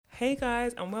Hey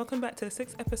guys, and welcome back to the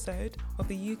 6th episode of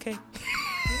the UK.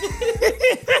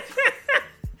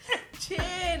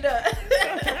 Chin.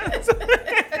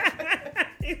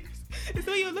 It's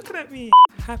the way you're looking at me.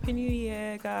 Happy New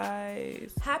Year,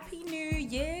 guys. Happy New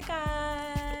Year,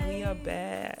 guys. We are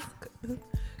back.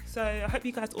 So I hope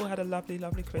you guys all had a lovely,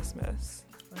 lovely Christmas.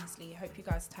 Honestly, I hope you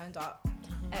guys turned up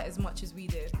as much as we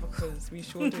did, Because we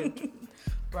sure did.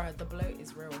 bruh, the bloat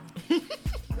is real.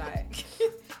 Like,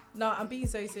 no, I'm being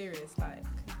so serious. Like,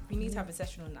 we need to have a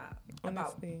session on that.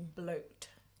 Honestly. About bloat.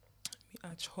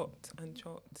 I chopped and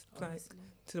chopped. Like, Honestly.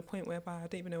 to the point whereby I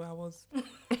don't even know where I was.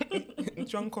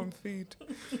 Drunk on food.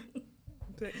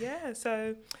 But yeah,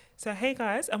 so hey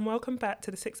guys, and welcome back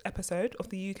to the 6th episode of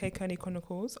the UK Kearney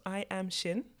Chronicles. I am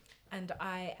Shin. And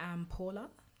I am Paula.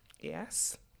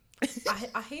 Yes.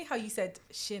 I hear how you said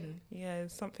Shin. Yeah,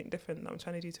 it's something different that I'm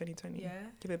trying to do 2020. Yeah.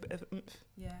 Give it a bit of oomph.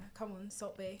 Yeah, come on,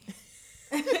 Salt Bay.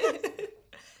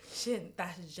 Shin,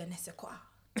 that's je ne sais quoi.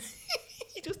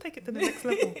 You just take it to the next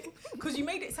level. Because you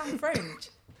made it sound French.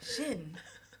 Shin.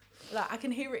 Like, I can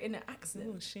hear it in an accent.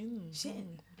 Oh, Shin.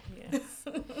 Shin. Yes.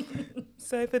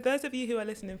 So for those of you who are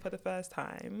listening for the first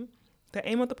time, the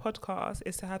aim of the podcast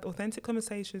is to have authentic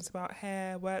conversations about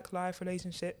hair, work, life,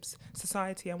 relationships,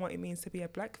 society, and what it means to be a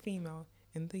black female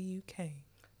in the UK.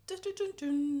 Dun, dun, dun,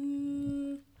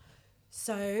 dun.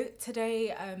 So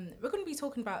today we're going to be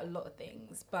talking about a lot of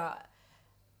things, but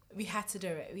we had to do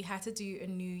it. We had to do a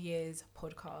New Year's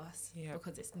podcast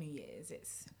because it's New Year's.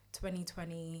 It's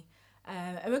 2020.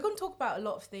 And we're going to talk about a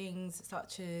lot of things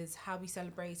such as how we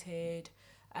celebrated,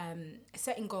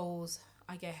 setting goals.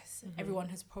 I guess everyone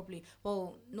has probably,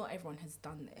 well, not everyone has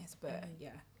done this, but yeah,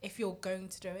 if you're going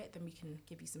to do it, then we can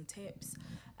give you some tips.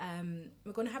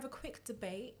 We're going to have a quick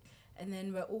debate, and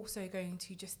then we're also going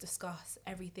to just discuss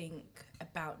everything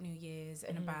about New Year's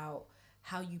and about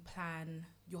how you plan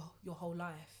your whole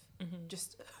life.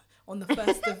 Just on the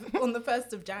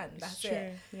 1st of Jan. That's True.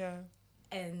 it. Yeah.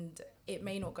 And it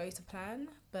may not go to plan,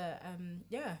 but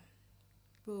yeah.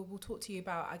 We'll talk to you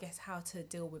about, I guess, how to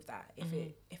deal with that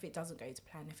if it doesn't go to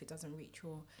plan, if it doesn't reach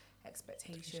your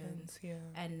expectations, Yeah.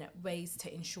 and ways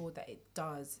to ensure that it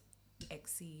does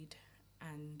exceed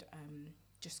and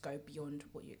just go beyond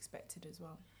what you expected as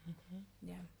well.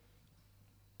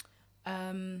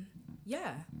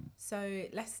 Yeah. So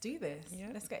let's do this.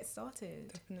 Yeah. Let's get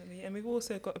started. Definitely. And we've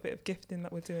also got a bit of gifting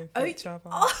that we're doing for each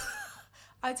other.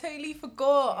 I totally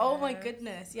forgot. Oh my Yes.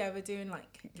 goodness. Yeah, we're doing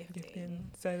like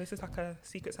gifting. So this is like a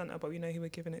secret Santa, but we know who we're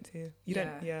giving it to. You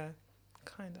don't? Yeah.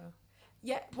 Kind of.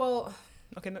 Yeah, well,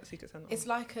 Okay, not secret Santa. it's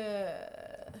like do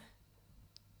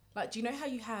you know how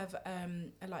you have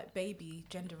a like baby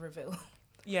gender reveal?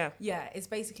 Yeah. Yeah, it's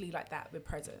basically like that with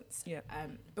presents. Yeah.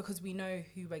 Because we know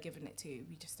who we're giving it to,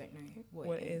 we just don't know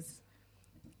what it is.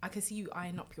 I can see you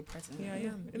eyeing up your present. Yeah, I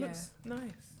am. It looks nice.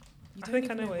 You I don't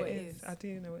think I even know what it is. I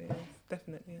do know what it is.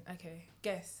 Definitely. Okay,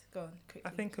 guess. Go on, quickly. I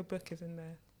think a book is in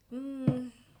there.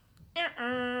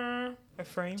 A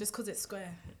frame. Just because it's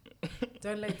square.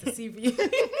 Don't let it deceive you.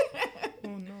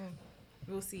 Oh no.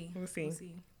 We'll see. We'll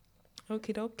see.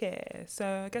 Okie dokie.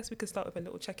 So I guess we could start with a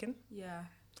little check-in. Yeah.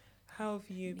 How have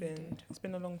you been? Needed. It's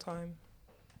been a long time.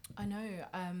 I know.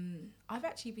 I've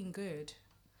actually been good.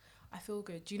 I feel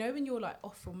good. Do you know when you're like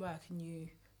off from work and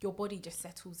your body just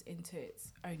settles into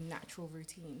its own natural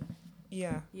routine?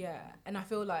 Yeah. Yeah. And I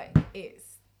feel like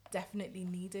it's definitely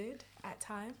needed at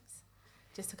times,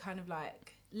 just to kind of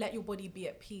like let your body be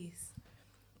at peace.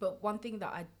 But one thing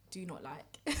that I do not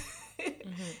like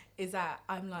is that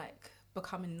I'm like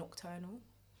becoming nocturnal.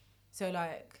 So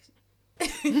like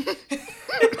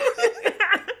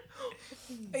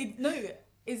no,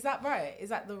 is that right? Is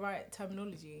that the right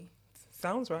terminology?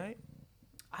 Sounds right.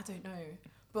 I don't know.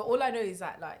 But all I know is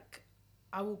that like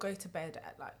I will go to bed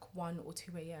at like 1 or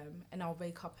 2 a.m. and I'll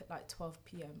wake up at like 12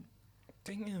 p.m.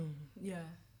 Damn. Yeah.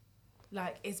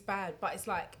 Like it's bad, but it's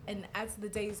like, and as the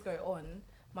days go on,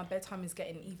 my bedtime is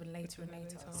getting even later and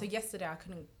later. So yesterday I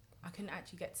couldn't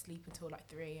actually get to sleep until like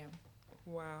 3 a.m.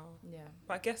 Wow. Yeah.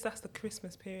 But I guess that's the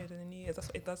Christmas period and the New Year's. That's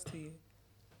what it does to you.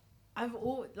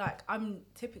 I'm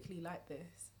typically like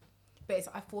this, but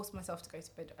I force myself to go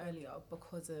to bed earlier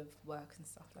because of work and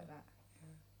stuff like that.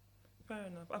 Yeah. Fair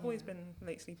enough. I've always been a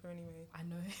late sleeper anyway. I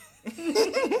know.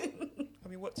 I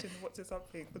mean, watching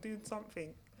something. We're doing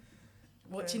something.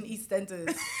 Watching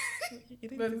EastEnders. You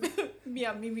didn't do- Me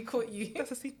and Mimi caught you.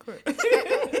 That's a secret.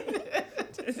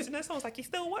 You know, someone's like, you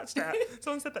still watch that?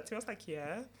 Someone said that to me. I was like,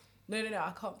 yeah. No,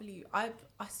 I can't believe I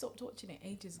stopped watching it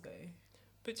ages ago.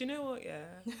 But do you know what? Yeah.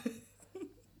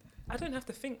 I don't have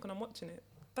to think when I'm watching it.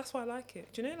 That's why I like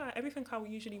it. Do you know, like everything I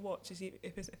usually watch is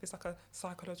if it's like a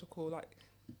psychological like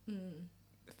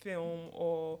film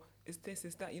or is this,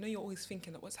 is that. You know, you're always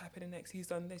thinking like, what's happening next? Who's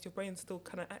done this? Your brain's still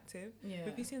kind of active. Yeah.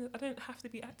 But if you see, I don't have to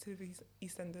be active with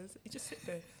EastEnders. You just sit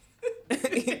there.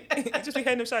 You just be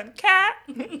hearing them shouting, cat,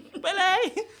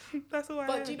 ballet. That's all I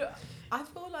But hear. do you know, I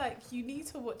feel like you need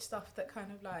to watch stuff that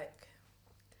kind of like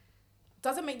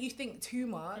doesn't make you think too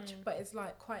much, but it's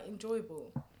like quite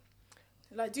enjoyable.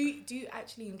 Like, do you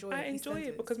actually enjoy? I enjoy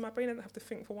it because my brain doesn't have to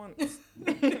think for once.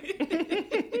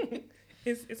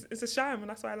 It's a sham, and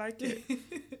that's why I like it.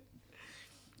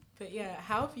 But yeah,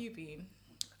 how have you been?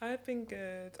 I've been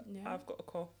good. Yeah. I've got a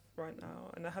cough right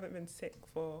now, and I haven't been sick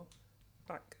for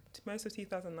like most of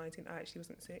 2019. I actually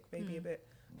wasn't sick. Maybe a bit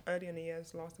early in the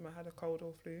years. Last time I had a cold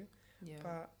or flu, Yeah.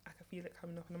 but I can feel it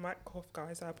coming up, and I might cough,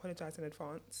 guys. So I apologise in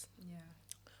advance. Yeah.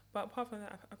 But apart from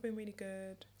that, I've been really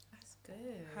good. That's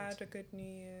good. Had a good New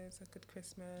Year's, a good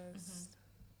Christmas.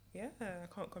 Yeah, I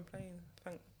can't complain.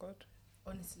 Thank God.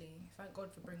 Honestly, thank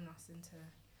God for bringing us into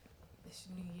this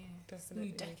new year, this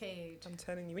Definitely. new decade. I'm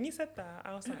telling you, when you said that,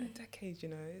 I was like, a decade, you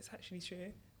know, it's actually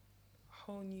true. A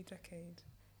whole new decade.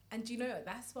 And do you know,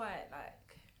 that's why,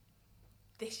 like,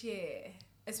 this year,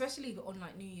 especially on,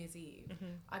 like, New Year's Eve,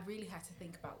 I really had to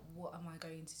think about what am I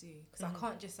going to do? Because I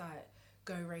can't just, like,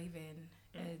 go raving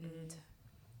and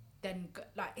then,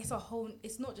 like,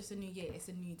 it's not just a new year, it's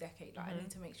a new decade. Like, I need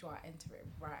to make sure I enter it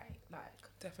right, like,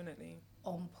 Definitely.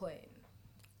 on point.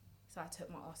 So I took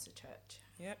my ass to church.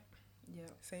 Yep. Yeah.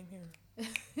 Same here.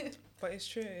 But it's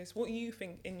true. It's what you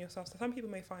think in yourself. So some people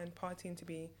may find partying to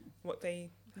be how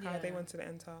they wanted to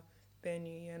enter their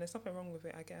new year, and there's nothing wrong with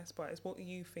it, I guess. But it's what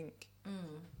you think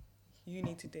you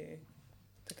need to do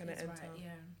to kind of enter. Right, yeah.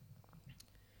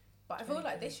 But I feel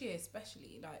like this year,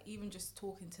 especially, like even just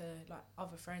talking to like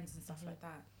other friends and stuff like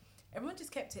that, everyone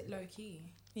just kept it low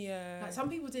key. Yeah. Like some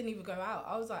people didn't even go out.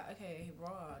 I was like, okay,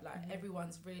 raw. Like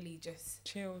everyone's really just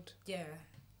chilled. Yeah.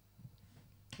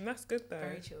 And that's good though.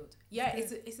 Very chilled. Yeah,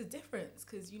 it's a difference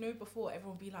because you know before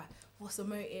everyone would be like, what's the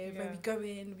motive? Where we go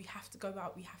in? We have to go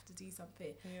out. We have to do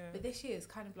something. Yeah. But this year it's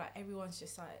kind of like everyone's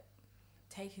just like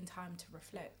taking time to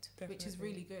reflect, which is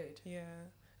really good. Yeah.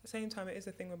 At the same time, it is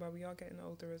a thing whereby we are getting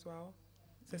older as well.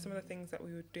 So some of the things that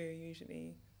we would do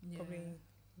usually probably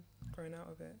growing out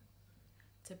of it.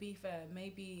 To be fair,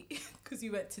 maybe because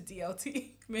you went to DLT,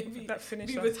 maybe that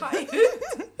finished we were tired.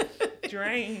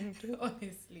 Drained.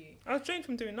 Honestly. I was drained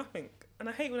from doing nothing. And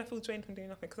I hate when I feel drained from doing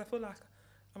nothing because I feel like,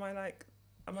 am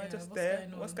I just there?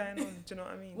 What's going on? Do you know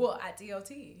what I mean? What, at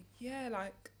DLT? Yeah,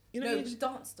 like, you know. No, we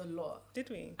danced a lot. Did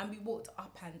we? And we walked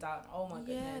up and down. Oh my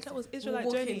goodness. Yeah, that was Israelite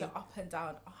we were journey. walking up and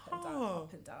down, up and down,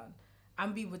 up and down.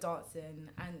 And we were dancing,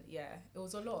 and yeah, it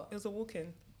was a lot. It was a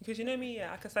walking. Because you know me,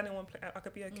 yeah, I could stand in one place, I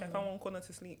could be okay. I found one corner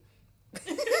to sleep.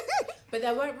 But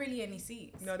there weren't really any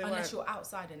seats. No, unless you're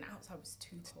outside, and outside was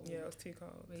too cold. Yeah, it was too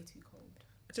cold. Way too cold.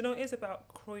 Do you know what it is about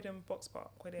Croydon Box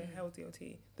Park, where they held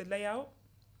DLT? The layout.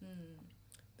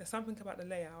 There's something about the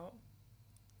layout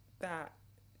that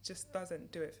just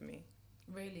doesn't do it for me.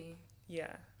 Really?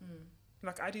 Yeah.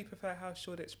 Like, I do prefer how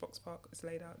Shoreditch Box Park is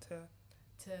laid out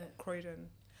to Croydon.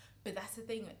 But that's the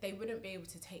thing, they wouldn't be able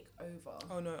to take over.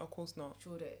 Oh no, of course not.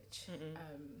 Shoreditch,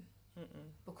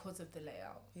 because of the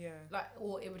layout. Yeah. Like,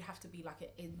 or it would have to be like an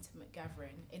intimate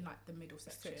gathering in like the middle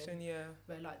section. Yeah.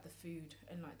 Where like the food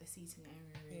and like the seating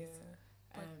area is.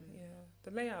 Yeah. Yeah.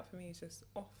 The layout for me is just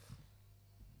off.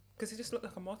 Because it just looked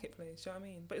like a marketplace, do you know what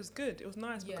I mean? But it was good. It was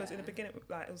nice because in the beginning,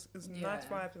 like, it was nice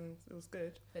vibes and it was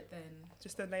good. But then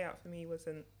just the layout for me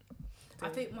wasn't. I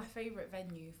think my favourite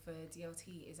venue for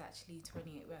DLT is actually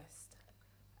 28 West.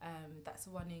 That's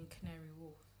the one in Canary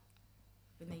Wharf.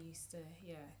 When they used to,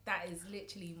 that is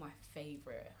literally my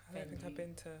favourite venue. I don't think I've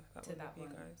been to that one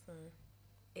with you guys. No.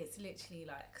 It's literally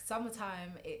like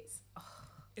summertime.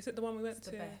 Is it the one we went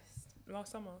to the best.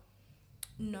 Last summer?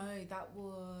 No, that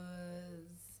was.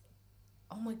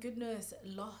 Oh my goodness!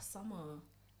 Last summer.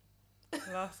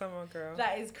 Last summer, girl.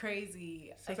 That is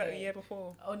crazy. So was that the year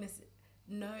before? Honestly,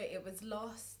 no, it was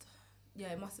last.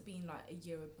 Yeah, it must have been like a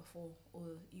year before, or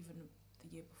even the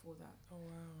year before that. Oh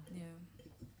wow.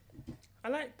 Yeah. I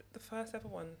liked the first ever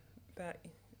one that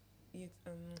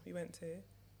we went to.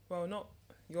 Well, not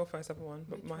your first ever one,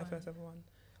 but my first ever one.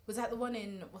 Was that the one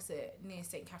in near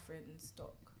St. Catherine's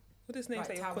Dock? What is name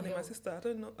that you're calling my sister? I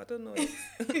don't know.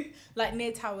 Like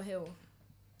near Tower Hill.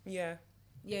 Yeah.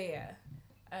 Yeah.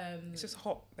 It's just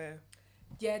hot there.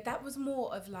 Yeah, that was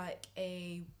more of like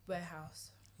a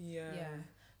warehouse. Yeah.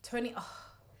 Yeah.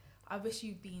 I wish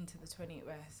you'd been to the 28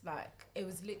 West. Like, it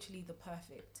was literally the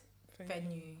perfect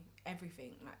venue,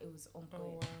 everything. Like, it was on point.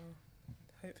 Oh, wow.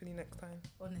 Hopefully next time.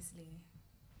 Honestly.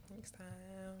 Next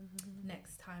time.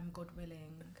 Next time, God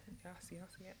willing.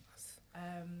 Yes.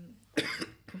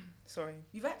 Sorry.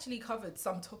 We've actually covered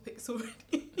some topics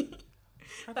already.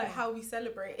 Like how we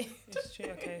celebrate. It's true,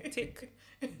 okay. Tick.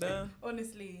 Duh.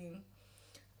 Honestly.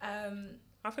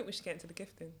 I think we should get into the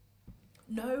gifting.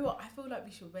 No, I feel like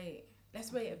we should wait.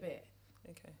 Let's wait a bit.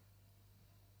 Okay.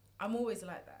 I'm always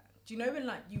like that. Do you know when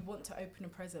like you want to open a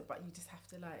present but you just have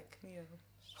to like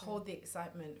hold the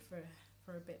excitement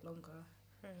for a bit longer?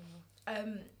 Fair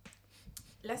enough.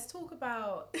 Let's talk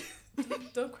about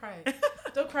don't cry.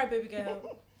 Don't cry, baby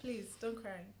girl. Please don't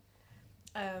cry.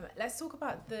 Let's talk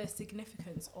about the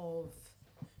significance of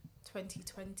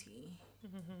 2020.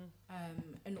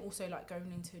 And also like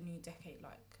going into a new decade,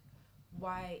 like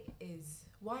why is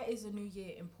a new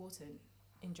year important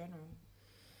in general?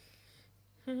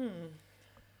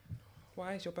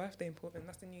 Why is your birthday important?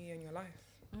 That's the new year in your life.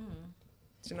 Do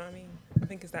you know what I mean? I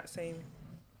think it's that same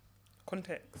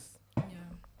context. Yeah,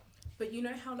 but you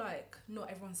know how like not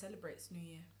everyone celebrates New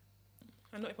Year,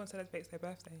 and not everyone celebrates their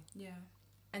birthday. Yeah,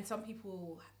 and some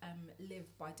people live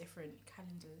by different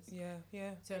calendars.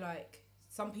 Yeah. So like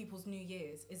some people's New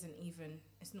Year's isn't even.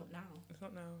 It's not now. It's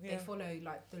not now. Yeah. They follow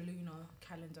like the lunar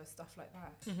calendar, stuff like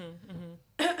that.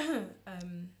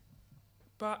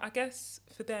 But I guess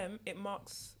for them it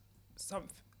marks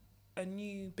a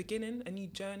new beginning, a new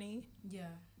journey.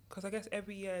 Yeah. Because I guess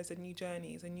every year is a new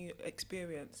journey, it's a new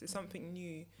experience, it's something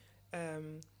new.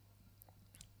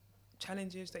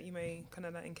 Challenges that you may kind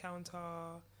of like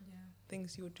encounter,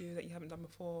 things you'll do that you haven't done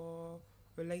before,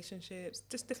 relationships,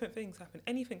 just different things happen.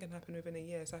 Anything can happen within a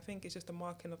year. So I think it's just a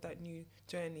marking of that new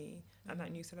journey and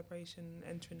that new celebration,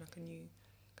 entering like a new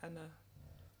kind of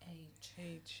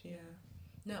age. Yeah.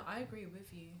 No, I agree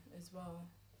with you as well.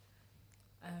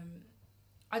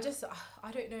 I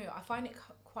don't know. I find it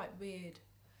quite weird,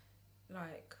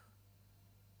 like,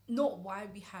 not why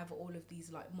we have all of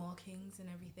these like markings and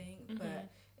everything, but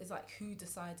it's like who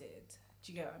decided.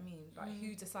 Do you get what I mean? Like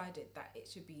who decided that it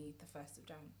should be the 1st of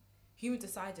Jan? Who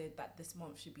decided that this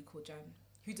month should be called Jan?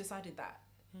 Who decided that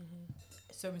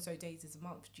so and so days is a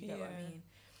month? Do you get what I mean?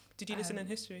 Did you listen in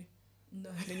history? No.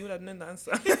 Then you would have known the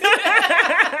answer.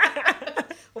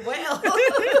 Well.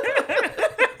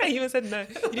 You even said no. You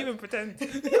didn't even pretend.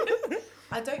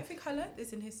 I don't think I learned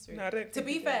this in history. No, I don't. To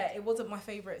be fair, it wasn't my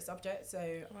favourite subject, so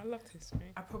I loved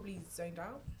history. I probably zoned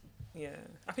out. Yeah,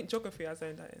 I think geography I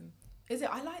zoned out in. Is it?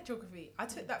 I like geography. I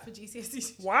took that for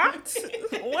GCSE. What?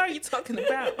 What are you talking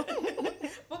about?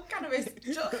 What kind of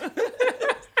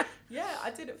Yeah, I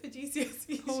did it for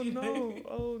GCSE. Oh no,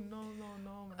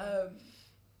 man.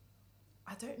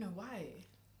 I don't know why.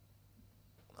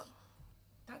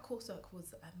 That coursework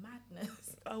was a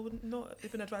madness. I would not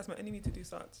even advise my enemy to do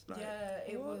such. Like, yeah,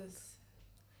 it what? was.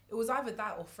 It was either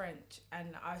that or French,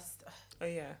 and Oh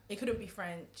yeah. It couldn't be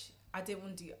French. I didn't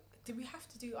want to do. Did we have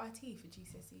to do IT for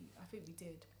GCSE? I think we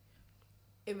did.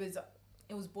 It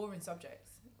was boring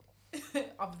subjects.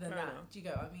 Other than that, do you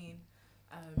get what I mean?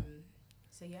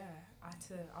 So yeah,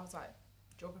 I was like,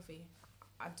 geography.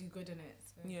 I do good in it.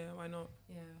 So. Yeah, why not?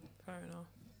 Yeah. Fair enough.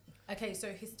 Okay,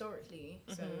 so historically,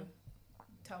 so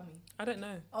tell me. I don't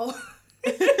know. Oh.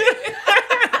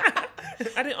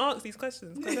 I didn't ask these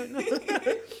questions 'cause I don't know.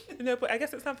 No, but I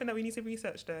guess it's something that we need to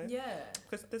research though. Yeah.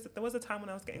 Because there was a time when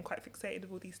I was getting quite fixated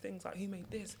with all these things, like who made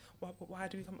this? Why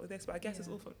do we come up with this? But I guess it's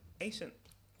all from ancient.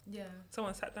 Yeah.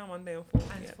 Someone sat down one day and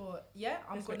thought,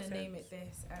 I'm going to name it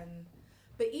this.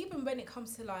 But even when it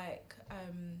comes to like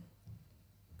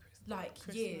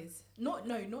Christmas. years, not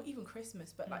even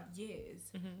Christmas, but like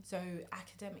years. So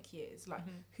academic years, like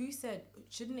who said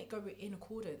shouldn't it go in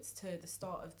accordance to the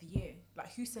start of the year?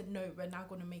 Like who said no, we're now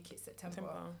going to make it September?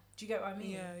 Do you get what I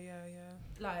mean? Yeah.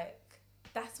 Like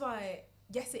that's why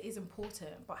yes, it is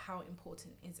important, but how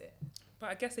important is it? But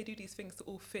I guess they do these things to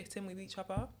all fit in with each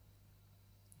other.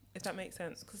 If that makes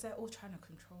sense. Because they're all trying to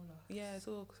control us. Yeah, it's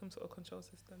all some sort of control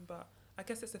system. But I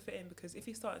guess it's a fit in because if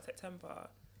you start in September,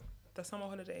 the summer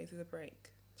holidays is a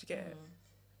break. Do you get it?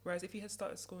 Whereas if you had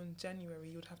started school in January,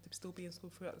 you would have to still be in school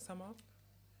throughout the summer.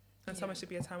 And summer should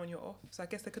be a time when you're off. So I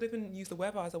guess they could even use the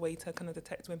weather as a way to kind of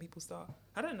detect when people start.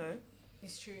 I don't know.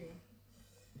 It's true.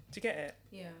 Do you get it?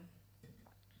 Yeah.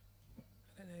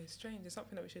 I don't know. It's strange. It's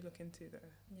something that we should look into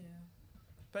though. Yeah.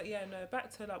 But yeah, no,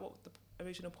 back to like what the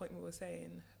original point we were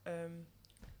saying.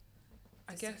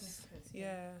 I guess,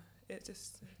 it's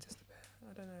just a bit,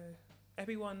 I don't know.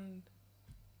 Everyone,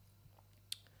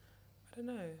 I don't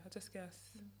know, I just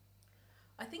guess.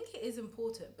 I think it is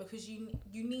important because you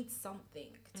need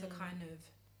something to kind of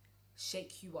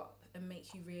shake you up and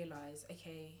make you realise,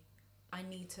 okay, I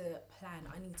need to plan,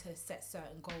 I need to set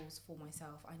certain goals for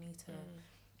myself, I need to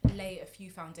lay a few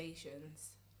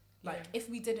foundations Like, if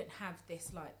we didn't have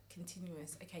this, like,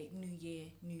 continuous, okay, new year,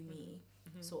 new me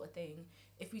sort of thing,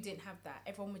 if we didn't have that,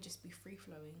 everyone would just be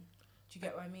free-flowing. Do you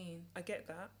get what I mean? I get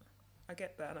that,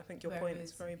 and I think your point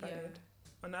is very valid.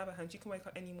 On the other hand, you can wake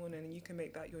up any morning and you can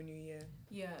make that your new year.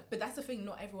 Yeah, but that's the thing,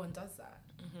 not everyone does that.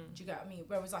 Do you get what I mean?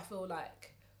 Whereas I feel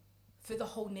like for the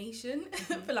whole nation,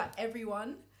 for like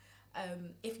everyone,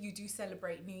 if you do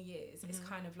celebrate New Year's, it's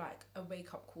kind of like a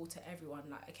wake-up call to everyone.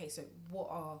 Like, okay, so what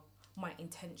are my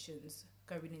intentions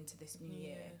going into this new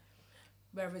year?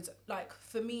 Whereas, like,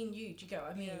 for me and you, do you get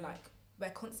what I mean? Like, we're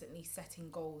constantly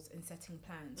setting goals and setting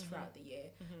plans throughout the year,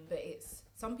 but it's,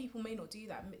 some people may not do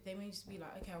that. They may just be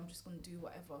like, okay, I'm just going to do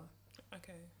whatever.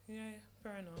 Okay, yeah,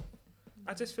 fair enough.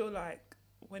 I just feel like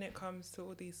when it comes to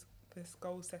all this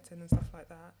goal setting and stuff like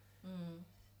that,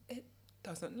 it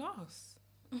doesn't last.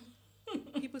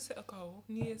 People set a goal,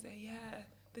 New Year's Day,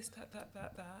 this,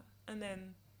 that, and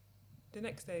then the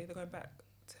next day they're going back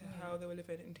to how they were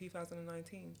living in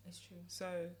 2019. It's true.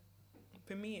 So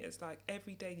for me, it's like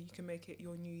every day you can make it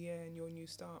your new year and your new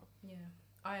start. Yeah,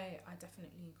 I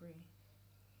definitely agree.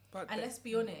 But let's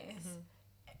be honest,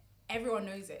 everyone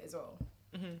knows it as well.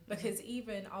 Because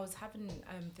even I was having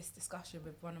this discussion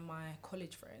with one of my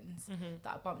college friends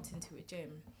that I bumped into a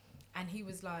gym, and he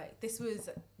was like, this was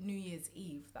New Year's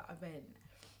Eve that I went,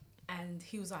 and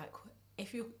he was like,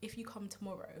 if you come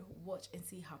tomorrow, watch and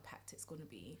see how packed it's going to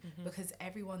be, because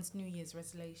everyone's New Year's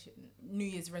resolution.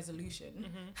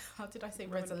 How did I say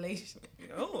resolution?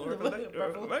 Oh,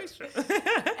 revelation.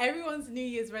 Everyone's New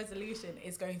Year's resolution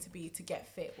is going to be to get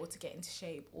fit or to get into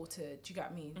shape or to, do you get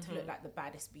what I mean? To look like the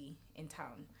baddest bee in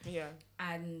town. Yeah.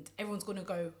 And everyone's going to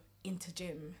go into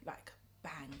gym, like,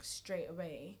 bang, straight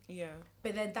away. Yeah.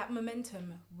 But then that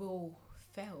momentum will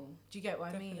fail. Do you get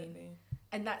what I mean?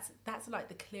 And that's like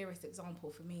the clearest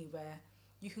example for me, where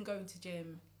you can go into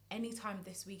gym anytime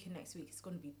this week and next week. It's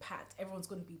going to be packed. Everyone's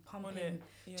going to be pumping.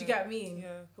 Do you get what I mean?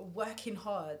 Yeah. Working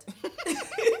hard.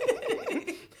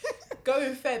 Go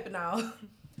in Feb now.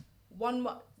 1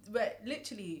 month. Where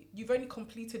literally you've only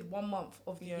completed 1 month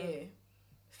of the year.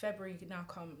 February now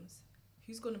comes.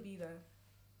 Who's going to be there?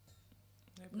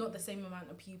 Nobody. Not the same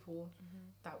amount of people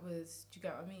that was. Do you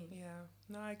get what I mean? Yeah.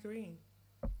 No, I agree.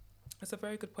 That's a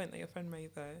very good point that your friend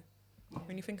made, though.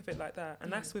 When you think of it like that,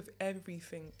 and that's with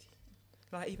everything,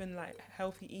 like even like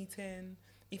healthy eating,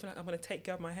 even like I'm gonna take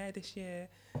care of my hair this year,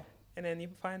 and then you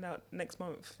find out next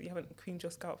month you haven't creamed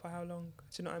your scalp for how long?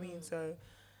 Do you know what I mean? So,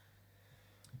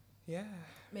 yeah.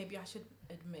 Maybe I should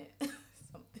admit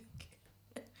something.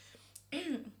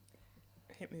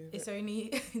 Hit me with it's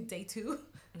only day 2.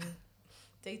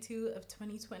 Day 2 of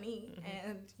 2020,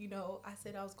 and you know, I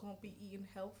said I was gonna be eating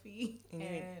healthy, and you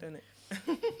ain't done it.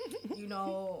 You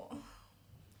know,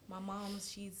 my mom's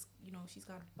she's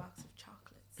got a box of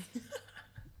chocolates,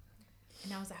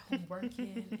 and I was at home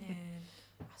working, and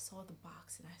I saw the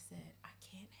box, and I said, I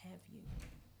can't have you,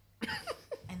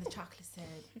 and the chocolate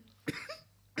said,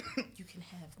 you can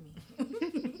have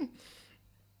me,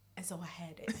 and so I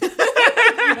had it.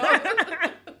 You know?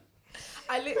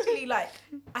 I literally, like,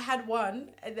 I had one,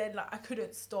 and then, like, I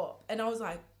couldn't stop. And I was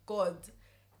like, God,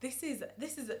 this is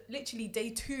literally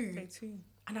day 2. Day 2.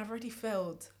 And I've already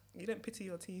failed. You don't pity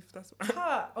your teeth, that's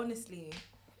why. Honestly.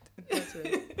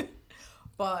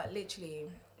 But literally,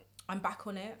 I'm back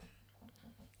on it.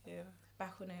 Yeah.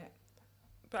 Back on it.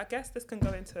 But I guess this can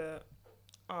go into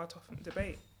our tough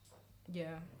debate.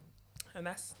 Yeah. And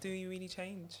that's, do you really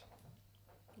change?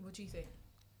 What do you think?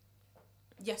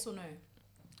 Yes or no?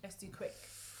 Let's do quick.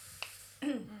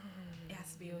 It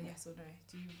has to be a yes or no.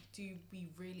 Do we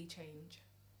really change?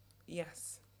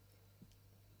 Yes.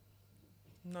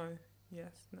 No.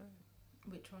 Yes. No.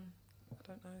 Which one? I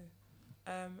don't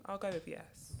know. I'll go with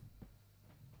yes.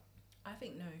 I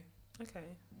think no. Okay.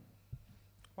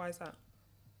 Why is that?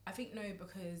 I think no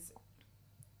because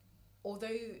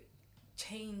although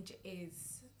change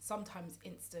is sometimes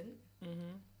instant,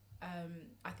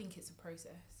 I think it's a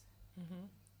process.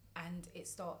 And it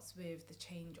starts with the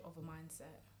change of a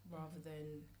mindset rather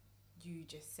than you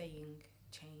just saying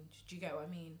change. Do you get what I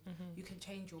mean? You can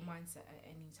change your mindset at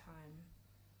any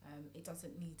time. It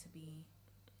doesn't need to be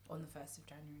on the 1st of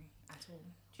January at all.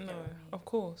 Do you get what I mean?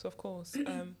 Of course.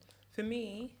 For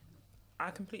me,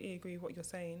 I completely agree with what you're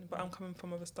saying, but I'm coming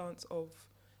from a stance of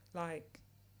like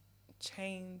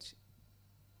change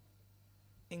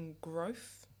in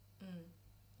growth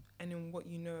and in what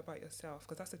you know about yourself,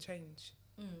 because that's a change.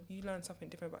 You learn something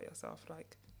different about yourself,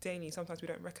 like daily. Sometimes we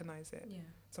don't recognize it.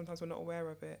 Sometimes we're not aware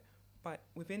of it. But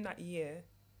within that year,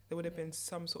 there would have been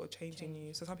some sort of change in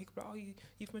you. So some people are like, oh,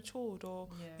 you've matured, or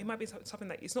it might be something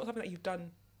that it's not something that you've done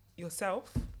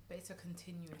yourself. But it's a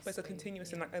continuous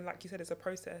thing. And like you said, it's a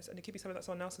process, and it could be something that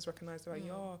someone else has recognised. Like,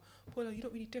 Paula, you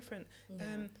look really different.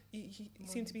 Yeah. You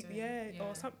seem to be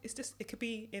or something. It's just, it could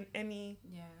be in any.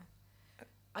 Yeah,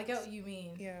 I get what you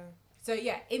mean. Yeah. So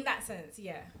yeah, in that sense,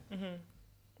 Mm-hmm.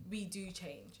 we do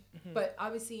change. Mm-hmm. But I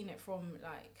was seeing it from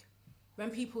like when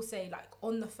people say like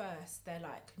on the 1st, they're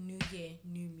like new year,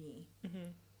 new me. Mm-hmm.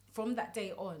 From that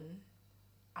day on,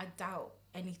 I doubt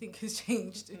anything has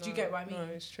changed. Do you get what I mean? No,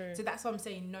 it's true. So that's why I'm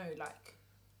saying no, like,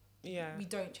 we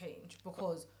don't change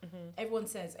because everyone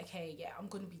says, okay, yeah, I'm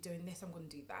going to be doing this, I'm going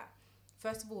to do that.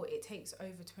 First of all, it takes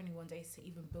over 21 days to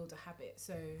even build a habit.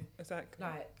 So, exactly.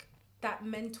 like, that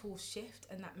mental shift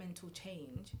and that mental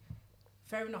change,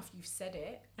 fair enough, you've said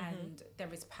it, and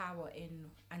there is power in,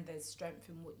 and there's strength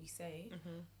in what you say,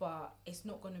 but it's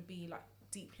not going to be, like,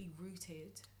 deeply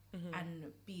rooted and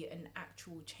be an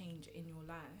actual change in your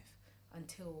life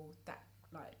until that,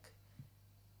 like,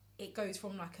 it goes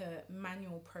from like a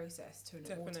manual process to an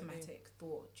automatic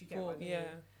thought. Do you get what I mean?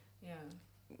 Yeah.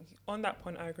 On that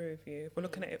point, I agree with you. If we're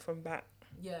looking at it from that.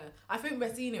 Yeah, I think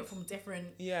we're seeing it from different.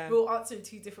 Yeah. We'll answer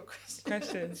 2 different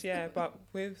questions. Yeah, but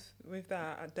with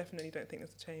that, I definitely don't think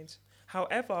there's a change.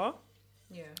 However.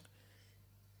 Yeah.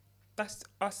 That's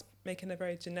us making a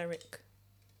very generic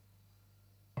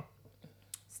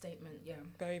statement. Yeah.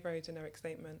 Very, very generic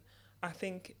statement. I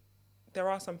think there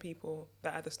are some people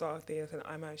that at the start of the year think,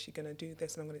 I'm actually going to do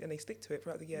this and they stick to it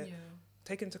throughout the year. Yeah.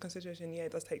 Take into consideration,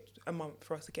 it does take a month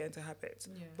for us to get into habits.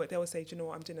 Yeah. But they will say, do you know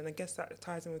what I'm doing? And I guess that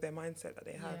ties in with their mindset that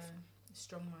they have. Yeah.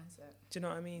 Strong mindset. Do you know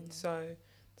what I mean? Yeah. So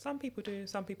some people do,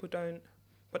 some people don't,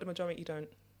 but the majority don't.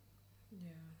 Yeah.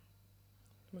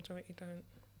 The majority don't.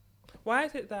 Why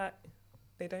is it that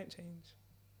they don't change?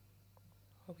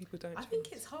 Or people don't change? I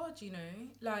think it's hard,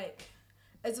 like,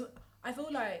 I feel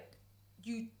like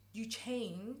you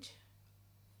change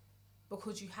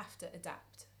because you have to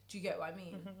adapt. Do you get what I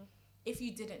mean? Mm-hmm. If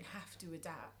you didn't have to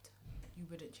adapt, you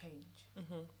wouldn't change.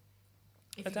 Mm-hmm.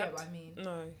 If you get what I mean.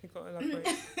 No, you've got to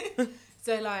elaborate.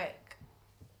 So, like,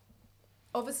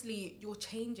 obviously you're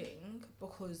changing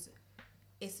because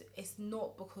it's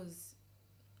not because,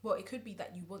 well, it could be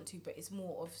that you want to, but it's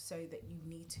more of so that you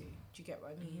need to. Do you get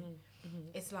what I mean? Mm-hmm. Mm-hmm.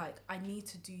 It's like, I need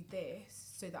to do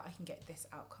this so that I can get this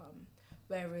outcome.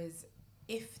 Whereas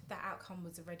if that outcome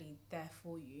was already there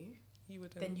for you,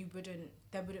 then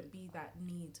there wouldn't be that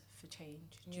need for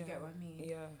change. Do you get what I mean?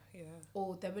 Yeah.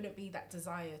 Or there wouldn't be that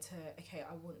desire to, okay,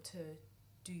 I want to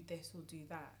do this or do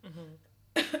that.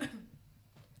 Mm-hmm.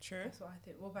 True. That's what I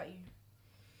think. What about you?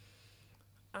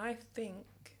 I think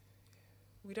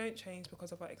we don't change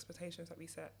because of our expectations that we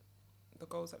set, the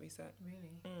goals that we set.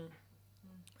 Really?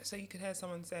 So you could hear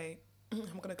someone say,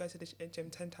 I'm going to go to the gym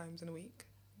 10 times in a week.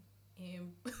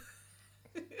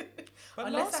 But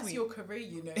unless that's your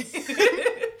career,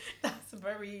 that's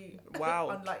very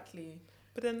unlikely.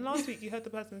 But then last week you heard the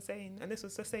person saying, and this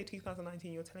was, let's say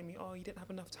 2019, you're telling me, oh, you didn't have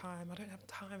enough time, I don't have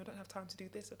time to do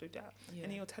this or do that. Yeah.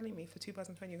 And you're telling me for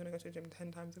 2020 you're going to go to the gym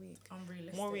 10 times a week.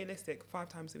 Unrealistic. More realistic, 5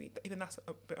 times a week. Even that's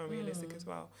a bit unrealistic as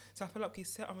well. So I feel like we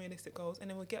set unrealistic goals and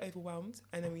then we'll get overwhelmed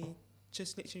and then we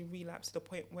just literally relapse to the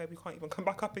point where we can't even come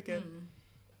back up again.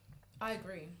 I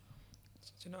agree.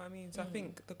 Do you know what I mean? So I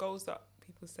think the goals that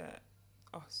people set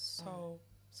are so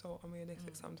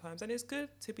unrealistic sometimes, and it's good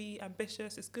to be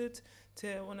ambitious. It's good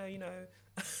to want to, aim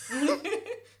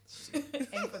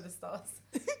for the stars,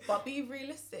 but be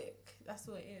realistic. That's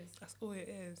what it is. That's all it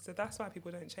is. So that's why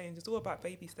people don't change. It's all about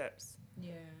baby steps.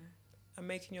 Yeah. And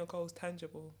making your goals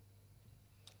tangible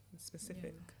and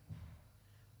specific. Yeah.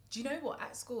 Do you know what?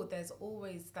 At school, there's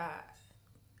always that.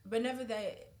 Whenever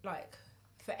they like,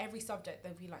 for every subject,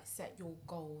 they'll be like, set your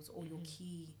goals or your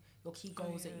key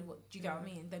goals that you want. Do you get what I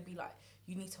mean? They'd be like,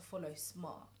 you need to follow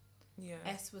SMART. Yeah.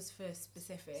 S was for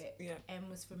specific. Yeah. M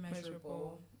was for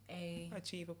measurable. A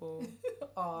achievable.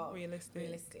 R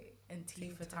realistic. And T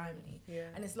for timely. Yeah.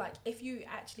 And it's like, if you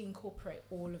actually incorporate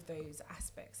all of those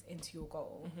aspects into your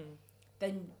goal,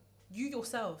 then you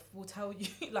yourself will tell you,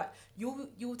 like,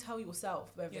 you'll tell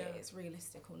yourself whether it's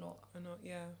realistic or not.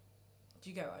 Yeah. Do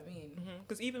you get what I mean?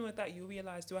 Because even with that, you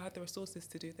realise, do I have the resources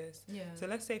to do this? Yeah. So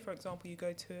let's say, for example, you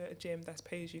go to a gym that's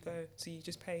pay as you go. So you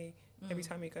just pay every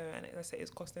time you go, and let's say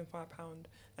it's costing £5,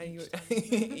 and each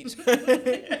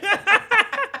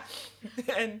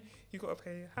and you got to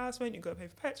pay house rent, you got to pay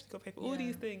for petrol, you got to pay for all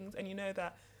these things, and you know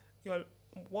that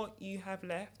what you have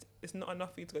left is not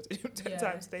enough for you to go to the gym 10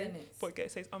 times a day. But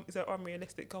it says it's an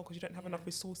unrealistic goal because you don't have enough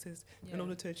resources in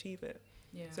order to achieve it.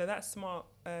 Yeah. So that SMART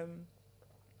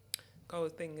goal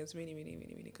thing is really, really,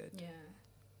 really, really good. Yeah.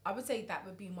 I would say that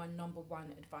would be my number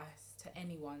one advice to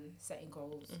anyone setting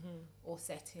goals or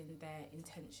setting their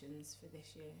intentions for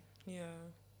this year. Yeah.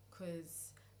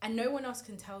 And no one else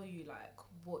can tell you like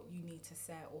what you need to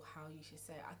set or how you should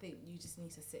set. I think you just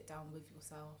need to sit down with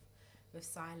yourself, with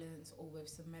silence or with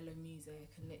some mellow music,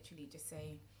 and literally just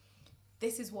say,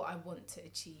 this is what I want to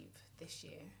achieve this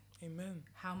year. Amen.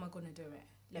 How am I going to do it?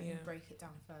 Let me break it down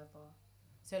further.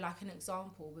 So like an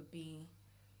example would be,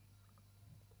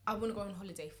 I want to go on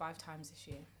holiday 5 times this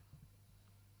year.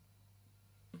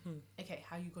 Okay,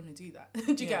 how are you going to do that?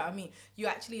 Do you get what I mean? You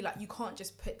actually, like, you can't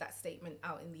just put that statement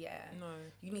out in the air. No.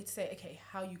 You need to say, okay,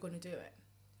 how are you going to do it?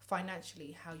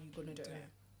 Financially, how are you going to do it?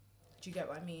 Do you get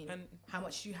what I mean? And how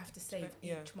much do you have to save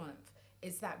each month?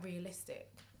 Is that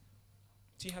realistic?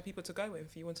 Do you have people to go with?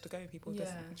 If you wanted to go with people, do you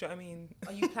know what I mean?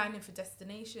 Are you planning for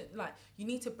destination? Like, you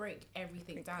need to break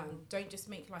everything down. Don't just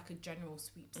make like a general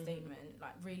sweep statement.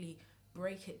 Like, really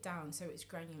break it down so it's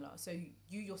granular. So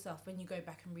you yourself, when you go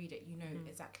back and read it, you know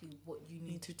exactly what you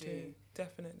need to do.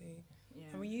 Definitely. Yeah.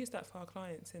 And we use that for our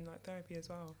clients in like therapy as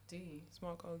well. Do you?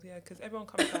 SMART goals, yeah, because everyone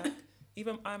comes back.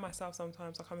 Even I myself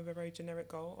sometimes I come with a very generic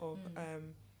goal of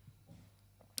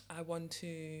I want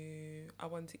to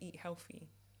eat healthy.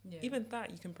 Yeah. Even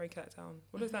that, you can break that down.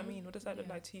 What does that mean? What does that look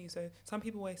like to you? So some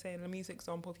people always say, in a music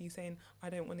example, if you saying, I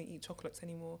don't want to eat chocolates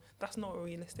anymore, that's not a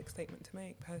realistic statement to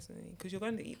make, personally, because you're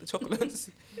going to eat the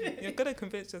chocolates. You're going to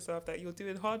convince yourself that you're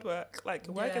doing hard work, like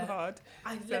you're working hard.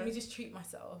 Let me just treat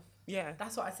myself. Yeah.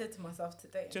 That's what I said to myself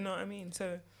today. Do you know what I mean?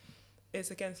 So it's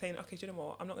again saying, okay, do you know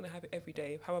what? I'm not going to have it every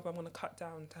day. However, I'm going to cut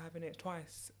down to having it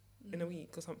twice in a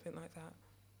week or something like that.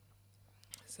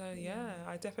 So yeah,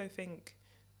 I definitely think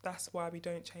that's why we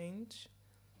don't change,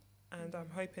 and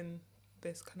I'm hoping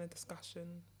this kind of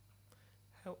discussion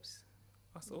helps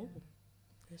us all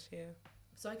this year.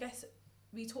 So I guess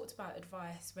we talked about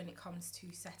advice when it comes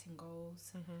to setting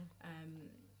goals,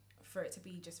 for it to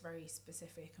be just very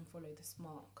specific and follow the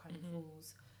SMART kind of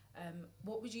rules.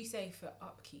 What would you say for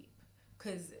upkeep?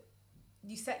 Because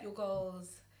you set your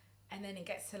goals and then it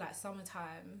gets to like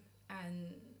summertime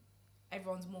and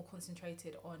everyone's more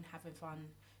concentrated on having fun,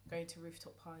 going to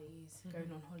rooftop parties,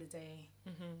 going on holiday,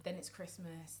 then it's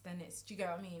Christmas, then it's, do you get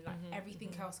what I mean? Like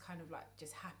everything else kind of like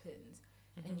just happens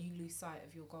and you lose sight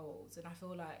of your goals. And I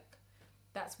feel like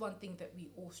that's one thing that we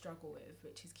all struggle with,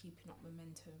 which is keeping up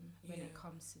momentum when it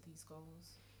comes to these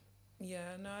goals.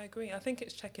 Yeah, no, I agree. I think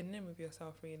it's checking in with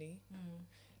yourself, really.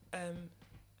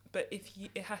 But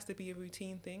it has to be a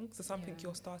routine thing, so something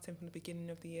you're starting from the beginning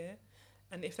of the year.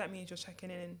 And if that means you're checking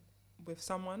in with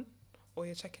someone, or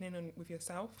you're checking in with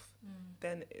yourself,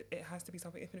 then it has to be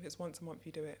something, even if it's once a month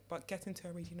you do it, but get into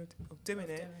a routine of doing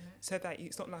it so that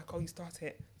it's not like, you start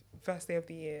it first day of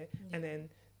the year and then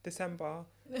December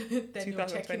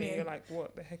 2020 you're like,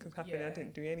 what the heck is happening? I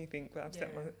didn't do anything that I've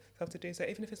set myself to do. So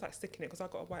even if it's like sticking it, because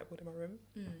I've got a whiteboard in my room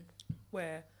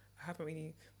where I haven't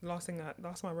really, last time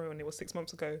I wrote on it was 6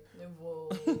 months ago.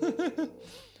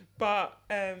 But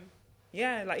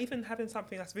like even having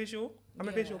something that's visual, I'm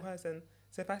a visual person.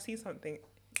 So if I see something,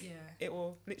 it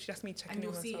will literally just me checking in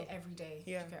myself. And you'll see it every day.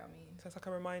 Yeah. Do you get what I mean? So it's like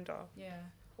a reminder. Yeah.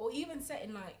 Or even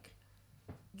setting like,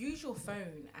 use your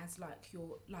phone as like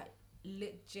your like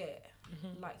legit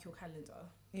like your calendar.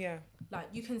 Yeah. Like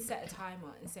you can set a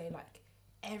timer and say like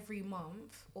every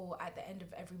month or at the end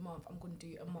of every month I'm going to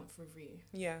do a month review.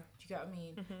 Yeah. Do you get what I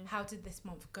mean? How did this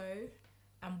month go?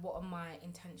 And what are my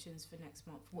intentions for next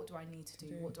month? What do I need to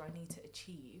do? What do I need to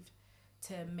achieve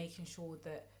to making sure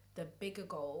that the bigger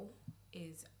goal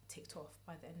is ticked off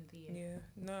by the end of the year?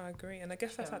 Yeah, no, I agree. And I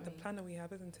guess that's like the planner we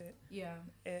have, isn't it? Yeah.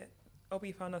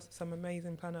 Obi found us some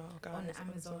amazing planner, guys. On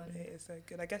Amazon. It is so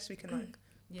good. I guess we can like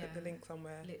put the link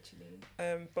somewhere. Literally.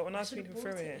 But when I was reading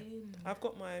through it, I've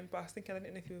got mine, but I was thinking I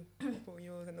didn't know if you bought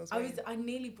yours and I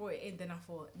nearly brought it in, then I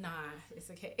thought, nah, it's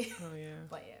okay. Oh yeah.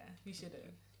 But yeah, you should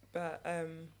have. But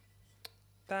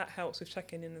that helps with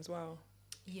checking in as well.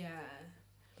 Yeah.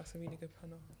 That's a really good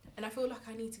planner. And I feel like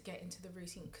I need to get into the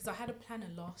routine because I had a planner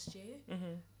last year,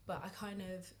 but I kind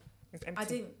of, I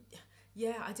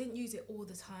didn't use it all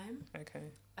the time. Okay.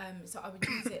 So I would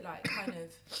use it like kind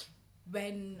of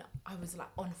when I was like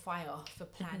on fire for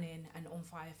planning and on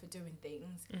fire for doing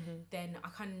things, then I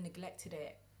kind of neglected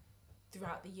it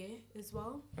throughout the year as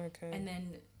well. Okay. And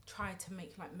then tried to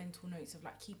make like mental notes of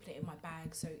like keeping it in my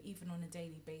bag, so even on a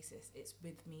daily basis it's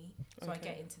with me, so I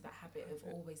get into that habit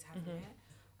of always having it.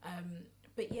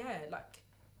 But yeah, like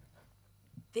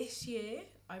this year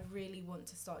I really want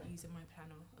to start using my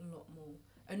planner a lot more,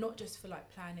 and not just for like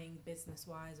planning business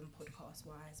wise and podcast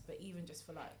wise, but even just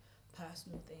for like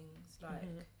personal things,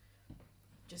 like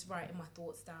just writing my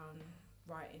thoughts down,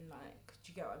 writing like,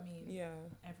 do you get what I mean? Yeah.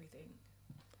 Everything.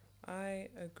 I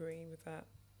agree with that.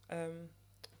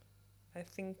 I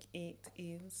think it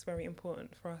is very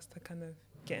important for us to kind of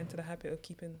get into the habit of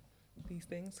keeping these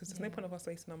things, because there's no point of us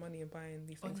wasting our money and buying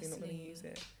these things. Honestly. We're not going to use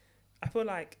it. I feel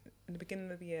like in the beginning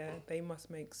of the year they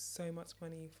must make so much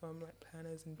money from like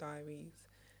planners and diaries,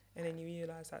 and then you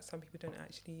realise that some people don't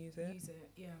actually use it.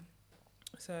 Yeah.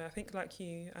 So I think like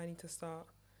you, I need to start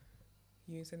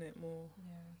using it more.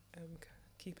 Yeah.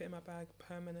 Keep it in my bag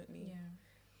permanently. Yeah.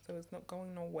 So it's not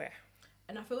going nowhere.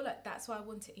 And I feel like that's why I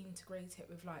want to integrate it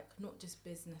with like not just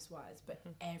business wise, but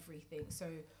everything. So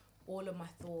all of my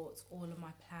thoughts, all of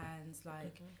my plans,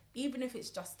 like even if it's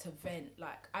just to vent,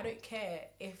 like I don't care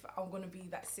if I'm gonna be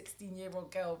that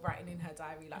 16-year-old girl writing in her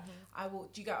diary, like I will.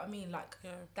 Do you get what I mean? Like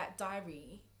that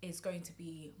diary is going to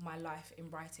be my life in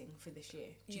writing for this year.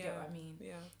 Do you get what I mean?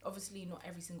 Yeah. Obviously not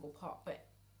every single part, but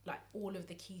like all of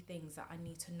the key things that I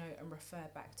need to know and refer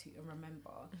back to and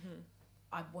remember.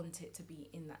 I want it to be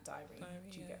in that diary.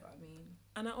 Do you get what I mean?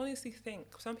 And I honestly think,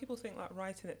 some people think like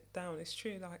writing it down, it's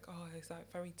true, like, oh, it's like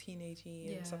very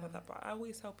teenagey and stuff like that. But I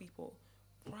always tell people,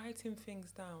 writing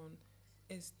things down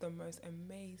is the most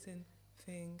amazing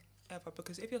thing ever.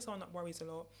 Because if you're someone that worries a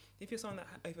lot, if you're someone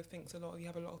that overthinks a lot, you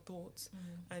have a lot of thoughts,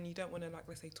 and you don't want to, like,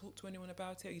 let's say, talk to anyone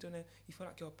about it, you feel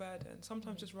like you're a burden.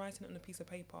 Sometimes just writing it on a piece of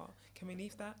paper can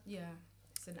relieve that. Yeah,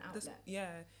 it's an outlet.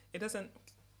 It doesn't,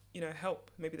 help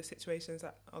maybe the situations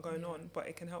that are going on, but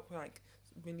it can help like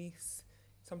release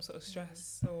some sort of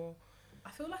stress. Or I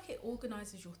feel like it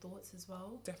organises your thoughts as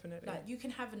well. Definitely. Like you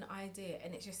can have an idea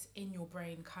and it's just in your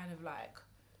brain, kind of like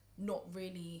not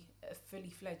really a fully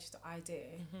fledged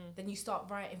idea. Then you start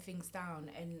writing things down,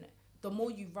 and the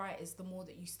more you write is the more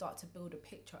that you start to build a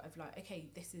picture of like, okay,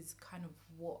 this is kind of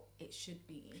what it should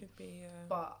be.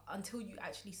 But until you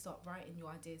actually start writing your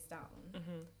ideas down,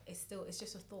 it's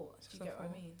just a thought. Do you get what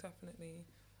I mean? Definitely.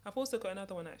 I've also got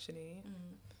another one actually.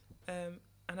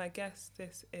 And I guess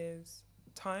this is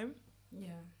time.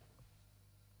 Yeah.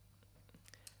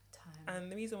 Time.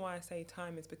 And the reason why I say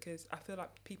time is because I feel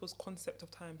like people's concept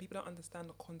of time, people don't understand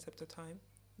the concept of time.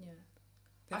 Yeah.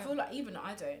 I feel like even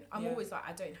I don't. I'm always like,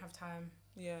 I don't have time.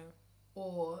 Yeah.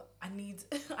 Or I need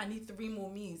 3 more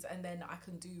me's and then I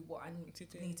can do what I need to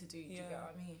do. Do you get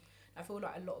what I mean? I feel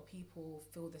like a lot of people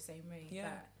feel the same way. Yeah.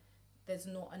 That there's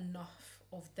not enough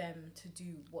of them to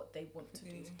do what they want to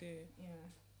do. Yeah.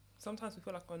 Sometimes we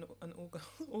feel like an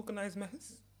organised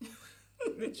mess.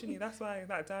 Literally, that's why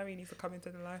that diary needs to come into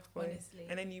the life. Honestly.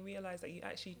 And then you realise that you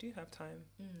actually do have time.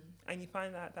 And you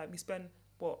find that we spend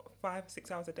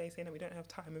 5-6 hours a day saying that we don't have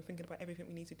time and thinking about everything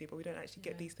we need to do, but we don't actually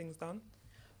get these things done.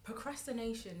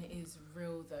 Procrastination is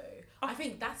real though. I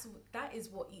think that is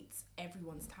what eats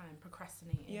everyone's time,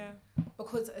 procrastinating. Yeah.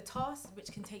 Because a task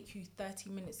which can take you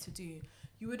 30 minutes to do,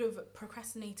 you would have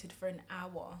procrastinated for an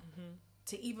hour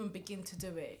to even begin to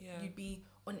do it. Yeah. You'd be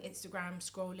on Instagram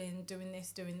scrolling, doing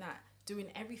this, doing that,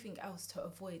 doing everything else to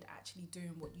avoid actually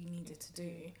doing what you needed to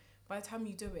do. By the time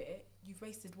you do it, you've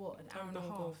wasted an hour and a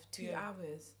half, 2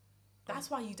 hours. That's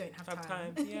why you don't have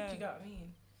time. Yeah. Do you get what I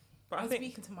mean? But I'm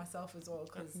speaking to myself as well,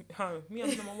 because me,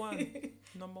 I'm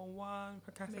number one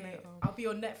procrastinator. Mate, I'll be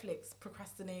on Netflix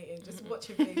procrastinating, just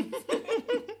watching things.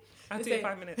 I'll do it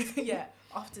 5 minutes. Yeah,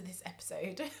 after this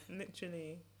episode.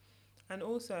 Literally. And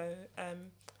also,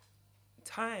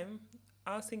 time,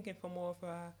 I was thinking for more of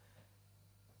a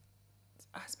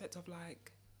aspect of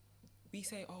like, we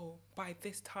say, oh, by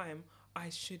this time I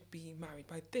should be married.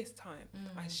 By this time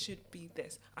I should be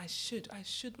this. I should.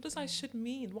 What does I should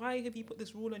mean? Why have you put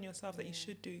this rule on yourself that you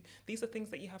should do? These are things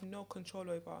that you have no control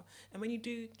over. And when you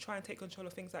do try and take control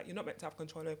of things that you're not meant to have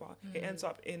control over, it ends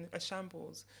up in a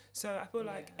shambles. So I feel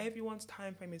like everyone's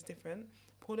time frame is different.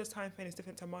 Paula's time frame is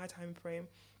different to my time frame.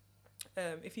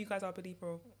 If you guys are a believer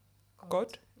of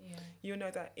God, you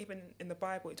know that even in the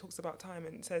Bible it talks about time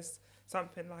and it says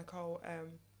something like,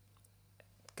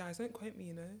 guys, don't quote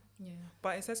me,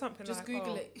 but it says something just like,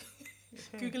 Google it.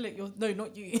 Google it. No,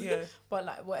 not you. Yeah. But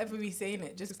like whatever we say in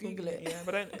it, just Google it. Yeah,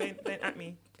 but don't at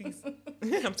me, please.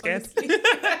 I'm scared.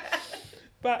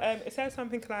 But it says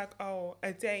something like,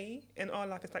 a day in our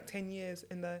life is like 10 years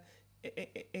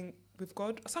in with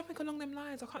God, or something along them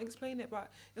lines. I can't explain it,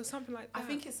 but it was something like that. I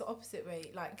think it's the opposite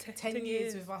way. Like 10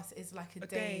 years with us is like a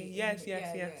day. Yes.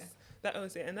 That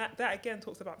was it, and that again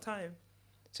talks about time.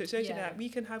 So it shows you that we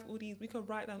can have we can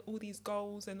write down all these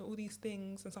goals and all these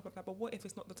things and stuff like that, but what if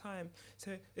it's not the time?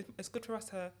 So it's good for us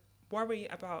to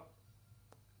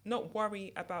not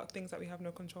worry about things that we have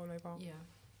no control over. Yeah.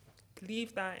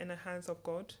 Leave that in the hands of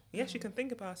God. Yes, you can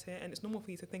think about it, and it's normal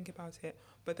for you to think about it,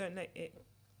 but don't let it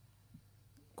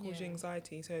cause you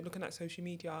anxiety. So looking at social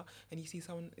media and you see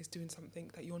someone is doing something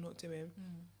that you're not doing.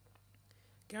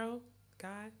 Girl,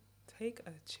 guy, take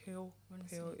a chill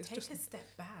Honestly, pill. It's take just a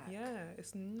step back. yeah.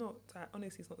 It's not that.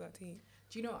 Honestly, it's not that deep.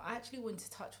 Do you know? I actually wanted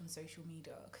to touch on social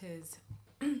media because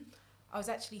I was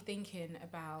actually thinking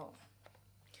about.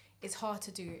 It's hard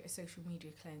to do a social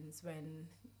media cleanse when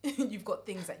you've got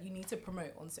things that you need to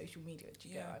promote on social media. Do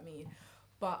you get what I mean?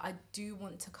 But I do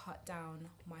want to cut down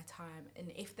my time.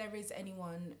 And if there is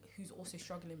anyone who's also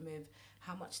struggling with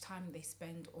how much time they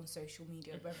spend on social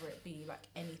media, whether it be like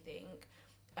anything,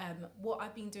 what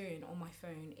I've been doing on my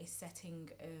phone is setting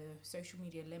a social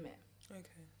media limit. Okay.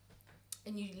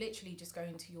 And you literally just go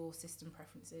into your system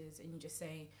preferences and you just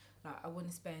say, like, I want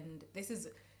to spend, this is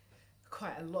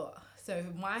quite a lot. So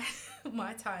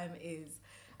my time is,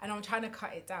 and I'm trying to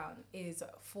cut it down, is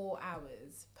 4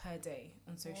 hours per day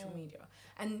on social media.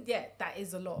 And yeah, that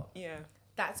is a lot. Yeah.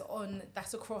 That's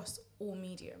across all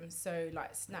mediums. So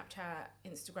like Snapchat,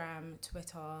 Instagram,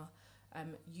 Twitter,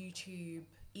 YouTube,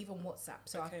 even WhatsApp.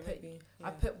 So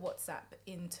I put WhatsApp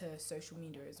into social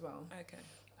media as well. Okay.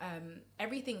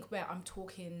 Everything where I'm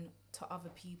talking to other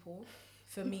people,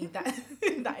 for me, that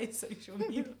is social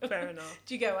media. Fair enough.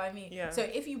 Do you get what I mean? Yeah. So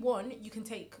if you want, you can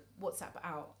take WhatsApp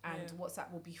out, and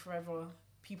WhatsApp will be forever.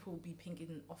 People will be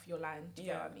pinging off your line. Do you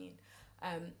get what I mean?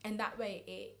 And that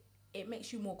way, it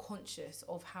makes you more conscious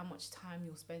of how much time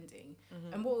you're spending.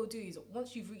 Mm-hmm. And what it'll do is,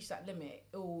 once you've reached that limit,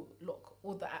 it will lock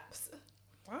all the apps.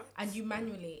 What? And you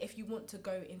manually, if you want to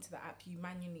go into the app, you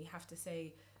manually have to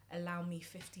say, allow me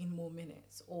 15 more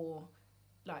minutes, or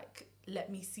like,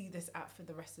 let me see this app for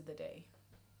the rest of the day.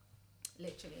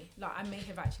 Literally. Like, I may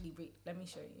have actually let me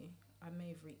show you. I may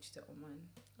have reached it on mine.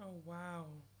 Oh, wow.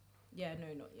 Yeah, no,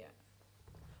 not yet.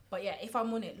 But yeah, if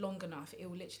I'm on it long enough, it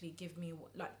will literally give me,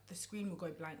 like, the screen will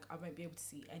go blank. I won't be able to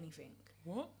see anything.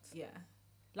 What? Yeah.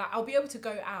 Like, I'll be able to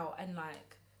go out and,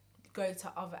 like, go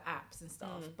to other apps and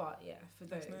stuff. But yeah, for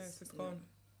those. It's gone.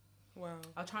 Wow.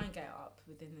 I'll try and get it up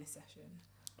within this session.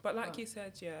 But like you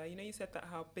said, yeah, you know, you said that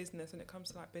how business, when it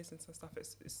comes to like business and stuff,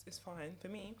 it's fine for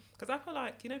me, because I feel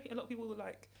like, you know, a lot of people will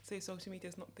like say social media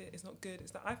is not good.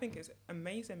 It's that I think it's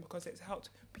amazing because it's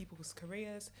helped people's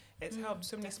careers, it's helped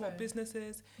so many small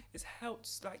businesses, it's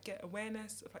helped like get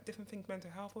awareness of like different things,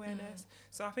 mental health awareness.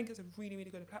 So I think it's a really,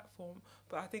 really good platform.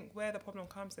 But I think where the problem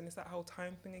comes in is that whole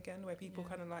time thing again, where people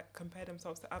kind of like compare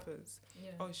themselves to others.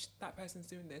 Yeah. Oh, that person's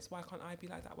doing this, why can't I be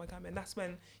like that? Why can't I? And that's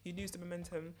when you lose the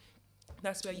momentum.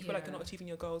 That's where you feel like you're not achieving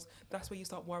your goals. That's where you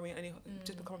start worrying, and it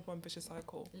just becomes one vicious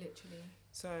cycle. Literally.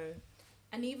 So,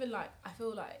 and even like, I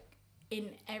feel like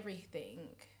in everything,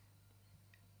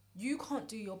 you can't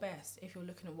do your best if you're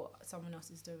looking at what someone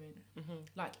else is doing. Mm-hmm.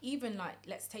 Like, even like,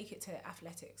 let's take it to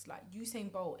athletics. Like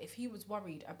Usain Bolt, if he was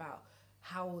worried about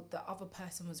how the other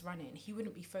person was running, he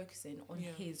wouldn't be focusing on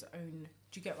his own.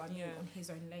 Do you get what I mean? On his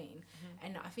own lane. Mm-hmm.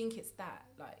 And I think it's that,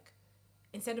 like,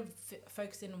 instead of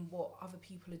focusing on what other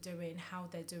people are doing, how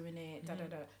they're doing it,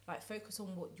 like, focus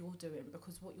on what you're doing,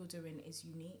 because what you're doing is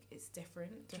unique, it's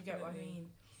different. Do you get what I mean?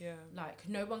 Yeah. Like,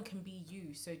 no one can be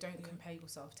you, so don't compare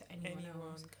yourself to anyone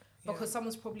else. Because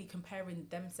someone's probably comparing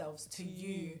themselves to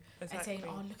you and saying,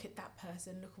 oh, look at that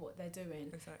person, look at what they're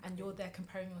doing. Exactly. And you're there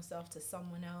comparing yourself to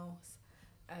someone else.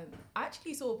 I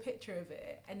actually saw a picture of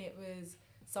it, and it was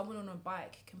someone on a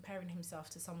bike comparing himself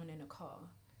to someone in a car.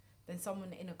 Then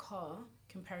someone in a car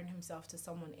comparing himself to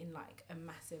someone in like a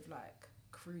massive like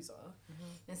cruiser. Mm-hmm.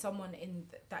 Then someone in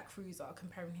that cruiser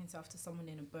comparing himself to someone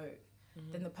in a boat.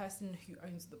 Mm-hmm. Then the person who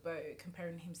owns the boat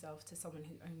comparing himself to someone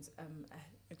who owns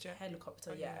a jet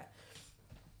helicopter.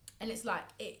 And it's like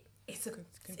it's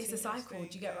a cycle. Do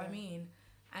you get what I mean?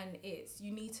 And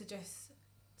you need to just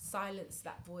silence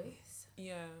that voice.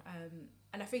 Yeah.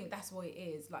 And I think that's what it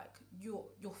is. Like,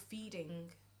 you're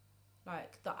feeding.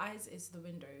 Like, the eyes is the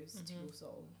windows to your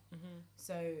soul. Mm-hmm.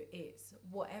 So it's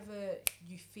whatever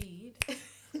you feed.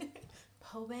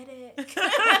 Poetic.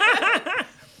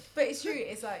 But it's true.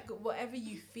 It's like, whatever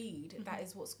you feed, that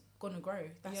is what's going to grow.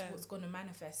 That's what's going to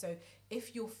manifest. So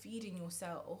if you're feeding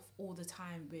yourself all the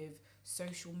time with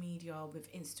social media,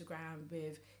 with Instagram,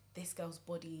 with this girl's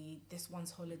body, this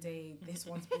one's holiday, this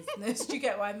one's business, do you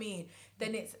get what I mean?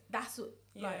 Then that's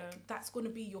going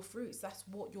to be your fruits. That's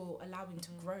what you're allowing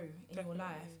to grow in your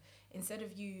life. Instead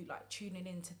of you like tuning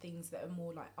into things that are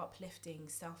more like uplifting,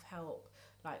 self-help,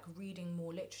 like reading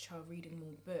more literature, reading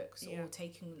more books, or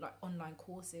taking like online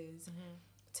courses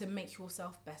to make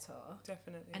yourself better.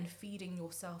 Definitely. And feeding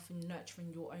yourself and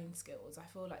nurturing your own skills. I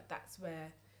feel like that's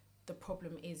where the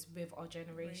problem is with our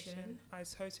generation. I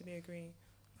totally agree.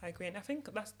 I agree, and I think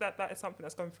that is something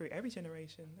that's gone through every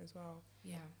generation as well.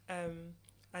 Yeah.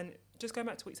 And just going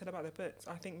back to what you said about the books,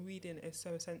 I think reading is so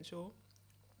essential.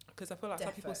 Because I feel like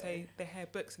some people say they hear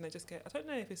books and they just get, I don't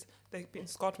know if it's they've been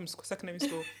scarred from secondary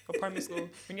school or primary school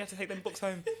when you have to take them books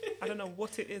home. I don't know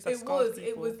what it is that scars people.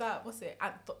 It was that, what's it,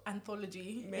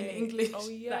 anthology in English. Oh,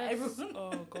 yes.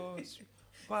 Oh, gosh.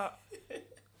 But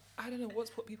I don't know what's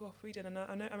put people off reading. And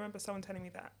I remember someone telling me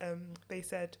that they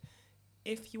said,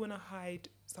 if you want to hide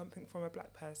something from a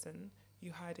black person,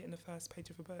 you hide it in the first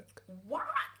page of a book. What?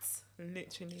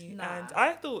 Literally. Nah. And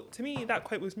I thought, to me, that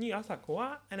quote was new. I was like,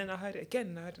 what? And then I heard it again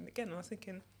and I heard it again. And I was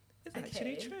thinking, it's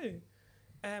actually true.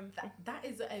 That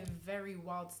is a very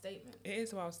wild statement. It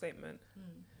is a wild statement.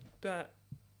 But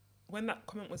when that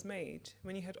comment was made,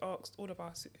 when you had asked all of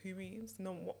us who reads,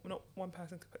 not one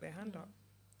person could put their hand up.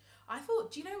 I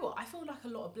thought, do you know what? I feel like a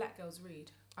lot of black girls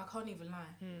read. I can't even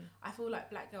lie. I feel like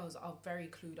black girls are very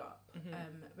clued up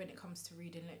when it comes to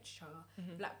reading literature.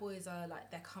 Black boys are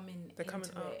like, they're coming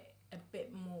into it a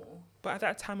bit more. But at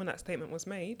that time when that statement was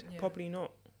made, probably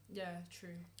not. Yeah, true.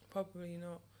 Probably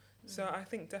not. So I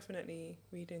think definitely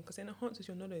reading, because it enhances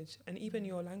your knowledge and even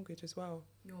your language as well.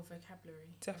 Your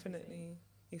vocabulary. Definitely.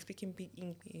 You're speaking big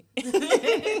English.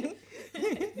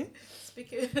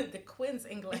 Speaking the Queen's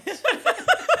English.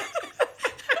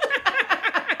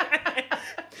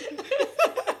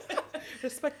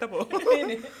 Respectable.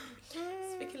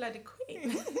 Speaking like the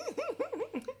Queen.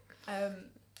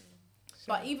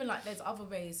 But even like there's other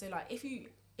ways. So like if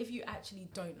you actually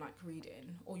don't like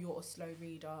reading, or you're a slow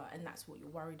reader and that's what you're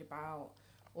worried about,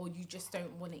 or you just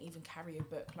don't want to even carry a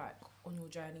book like on your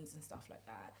journeys and stuff like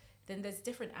that, then there's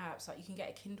different apps. Like you can get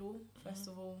a Kindle first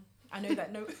of all. I know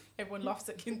that everyone laughs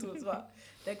at Kindles, but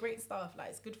they're great stuff. Like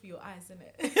it's good for your eyes, isn't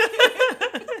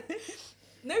it?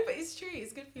 No, but it's true.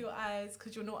 It's good for your eyes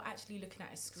because you're not actually looking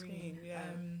at a screen.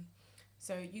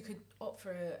 So you could opt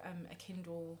for a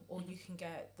Kindle, or you can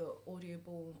get the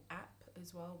Audible app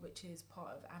as well, which is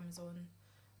part of Amazon.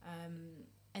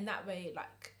 And that way,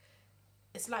 like,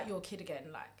 it's like you're a kid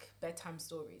again, like bedtime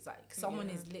stories. Like someone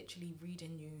is literally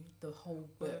reading you the whole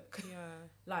book,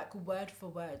 like word for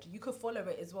word. You could follow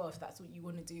it as well if that's what you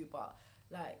want to do, but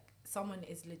like someone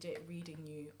is legit reading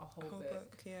you a whole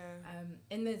book.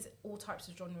 And there's all types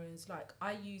of genres. Like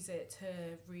I use it to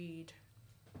read,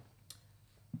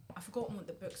 I've forgotten what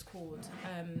the book's called.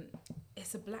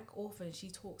 It's a black author and she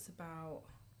talks about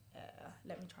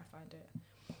let me try find it.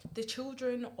 The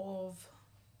children of,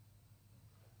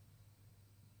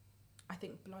 I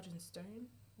think, Blood and Stone.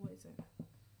 What is it?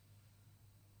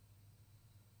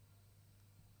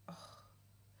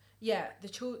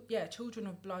 Children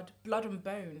of Blood and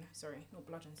Bone. Sorry, not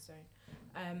Blood and Stone.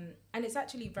 And it's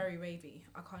actually very ravey.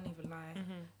 I can't even lie.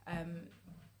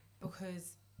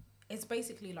 Because it's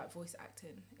basically like voice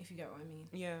acting, if you get what I mean.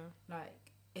 Yeah.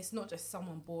 Like it's not just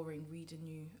someone boring reading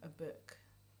you a book,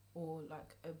 or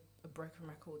like a broken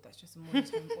record that's just a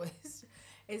monotone voice.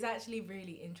 It's actually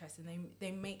really interesting.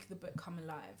 They make the book come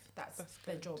alive. That's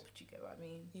their job. Do you get what I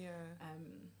mean? Yeah.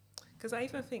 Because I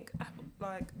even think Apple,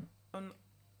 like on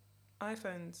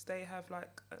iPhones, they have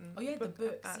like the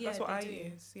books. App. That's what I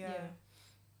use. Yeah.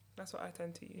 That's what I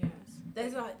tend to use.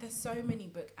 There's so many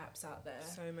book apps out there.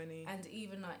 So many. And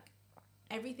even like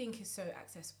everything is so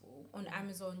accessible. On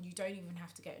Amazon, you don't even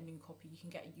have to get a new copy. You can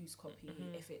get a used copy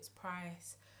if it's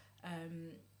price.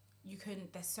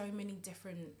 There's so many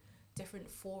different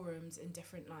forums and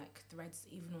different like threads,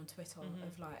 even on Twitter,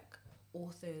 of like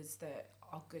authors that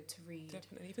are good to read.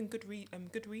 Definitely. Even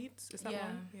Goodreads, is that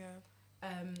one? Yeah.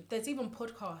 There's even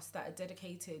podcasts that are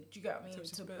dedicated, do you get what I mean,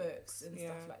 to books and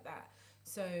stuff like that.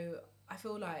 So I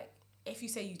feel like if you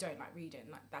say you don't like reading,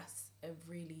 like that's a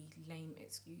really lame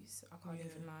excuse. I can't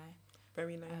even lie.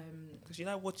 Very lame. Because you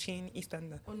like watching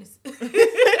EastEnders. Honestly.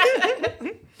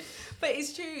 But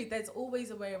it's true. There's always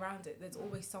a way around it. There's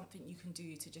always something you can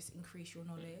do to just increase your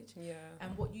knowledge. Yeah.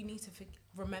 And what you need to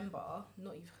remember, I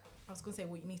was going to say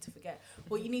what you need to forget.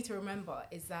 What you need to remember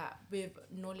is that with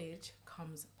knowledge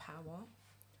comes power.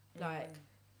 Like,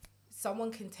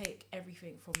 someone can take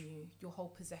everything from you, your whole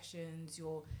possessions,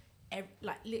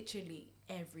 like literally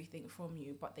everything from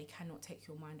you, but they cannot take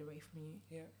your mind away from you.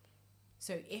 Yeah.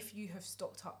 So if you have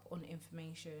stocked up on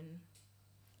information,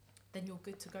 then you're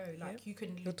good to go. Like you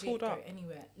can legit go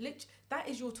anywhere. That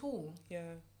is your tool.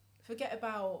 Yeah. Forget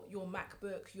about your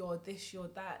MacBook, your this, your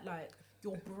that. Like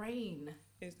your brain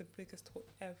is the biggest tool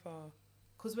ever.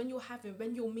 Because when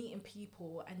you're meeting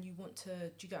people and you want to,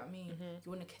 do you get what I mean?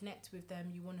 You want to connect with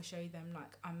them. You want to show them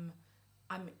like I'm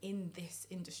in this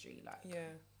industry. Like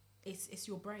it's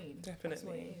your brain. Definitely. That's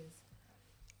what it is.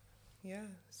 Yeah.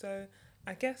 So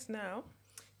I guess now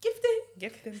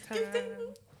gifting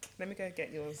time. Let me go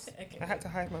get yours. Okay. I had to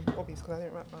hide my hobbies because I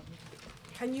didn't wrap mine.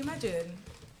 Can you imagine,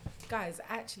 guys?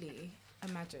 Actually,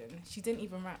 imagine she didn't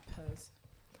even wrap hers.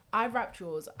 I wrapped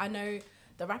yours. I know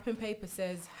the wrapping paper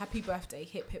says "Happy Birthday,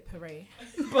 hip hip hooray,"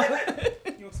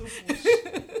 You're so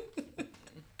bullshit.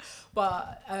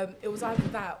 but it was either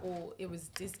that or it was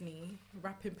Disney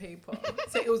wrapping paper.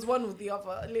 So it was one or the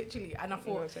other, literally. And I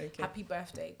thought "Happy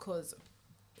Birthday" because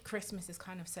Christmas is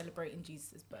kind of celebrating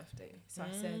Jesus' birthday. So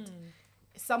I said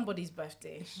somebody's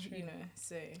birthday, you know.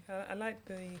 So I like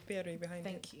the theory behind it.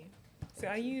 thank you. So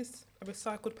I use a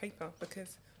recycled paper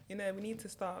because, you know, we need to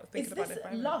start thinking about the Is this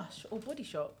environment. Lush or Body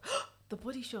Shop? The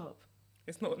Body Shop.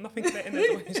 It's not nothing in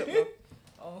the Body Shop. Though.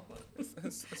 Oh.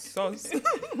 It's soz.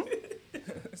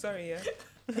 Sorry, yeah.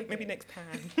 Okay. Maybe next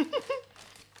time.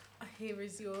 Here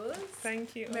is yours.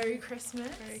 Thank you. Merry Christmas.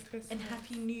 Merry Christmas. And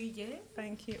Happy New Year.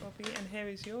 Thank you, Obi. And here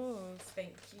is yours.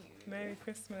 Thank you. Merry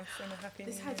Christmas and a Happy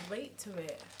New This Year. has weight to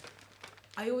it.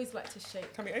 I always like to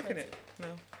shake. Can we open it? No.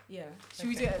 Yeah. Should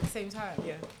we do it at the same time?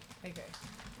 Yeah. Okay.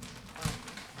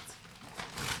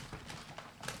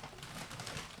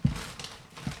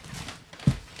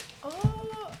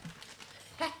 Oh.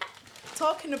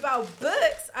 Talking about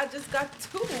books, I just got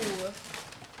 2.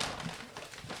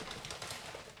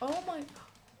 Oh my.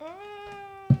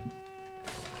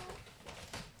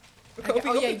 Okay.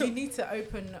 Oh yeah, you need to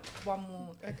open one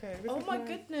more. Okay. Oh my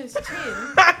goodness,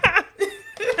 Chin. I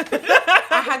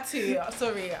had to.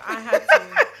 Sorry, I had to.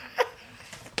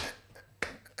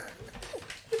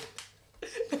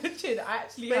 Chin, I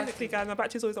actually had Basically, to. guys, my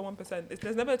battery's always at 1%.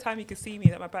 There's never a time you can see me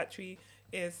that my battery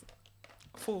is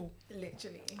full.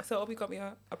 Literally. So Obi got me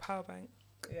a power bank,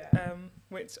 Yeah.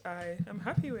 which I am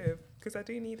happy with because I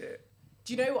do need it.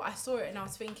 Do you know what? I saw it and I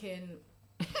was thinking,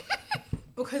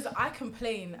 because I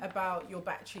complain about your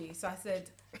battery, so I said,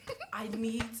 I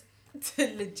need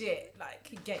to legit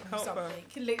get you Help her. something,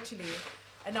 literally.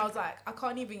 And I was like, I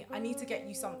need to get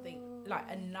you something like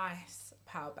a nice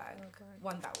power bank,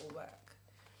 one that will work.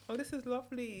 Oh, this is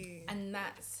lovely. And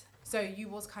so you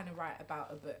was kind of right about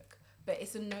a book, but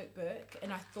it's a notebook,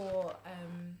 and I thought,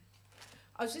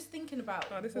 I was just thinking about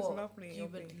Oh, this is what lovely, you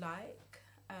Obi. would like.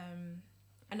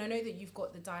 And I know that you've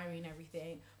got the diary and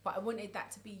everything, but I wanted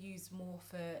that to be used more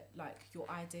for like your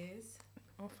ideas.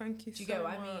 Oh, thank you. Do you so get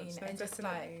what much. I mean? No, And just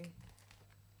definitely.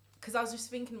 because I was just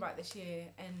thinking about this year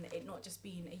and it not just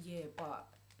being a year, but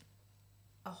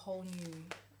a whole new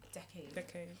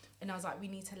decade. And I was like, we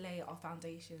need to lay our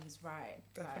foundations right.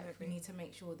 Definitely. Like, we need to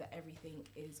make sure that everything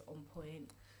is on point.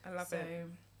 I love it.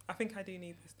 I think I do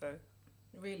need this though.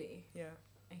 Really? Yeah.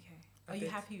 Okay. I Are you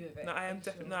did. happy with it? No, I am Sure?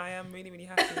 definitely. No, I am really, really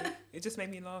happy. It just made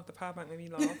me laugh. The power bank made me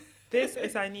laugh. This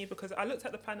is I need because I looked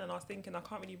at the plan and I was thinking I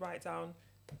can't really write down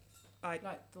like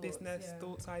thoughts, business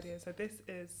thoughts, ideas. So this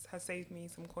has saved me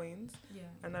some coins. Yeah.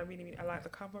 And I really I like the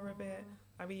cover of it.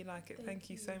 I really like it. Thank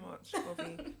you so much,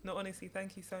 Bobby. No, honestly,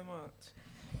 thank you so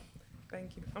much.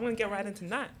 Thank you. I'm gonna get right into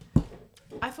that.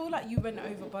 I feel like you went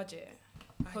over budget.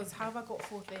 Because how have I got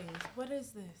 4 things? What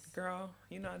is this? Girl,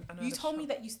 you know I know You the told me shop.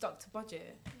 that you stuck to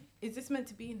budget. Is this meant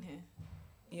to be in here?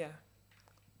 Yeah,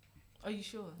 Are you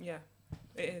sure? yeah.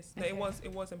 It is. No, Okay.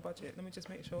 it was in budget. Let me just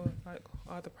make sure like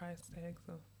are the price tags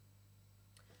or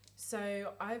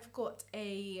So I've got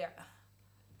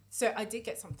So I did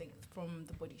get something from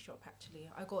the Body Shop actually.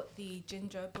 I got the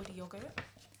ginger body yogurt.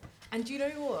 And do you know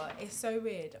what? It's so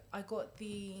weird. I got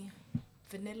the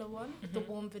vanilla one, the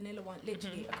warm vanilla one,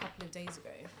 literally a couple of days ago.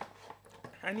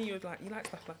 I knew you like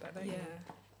stuff like that, don't you?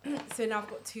 Yeah. So now I've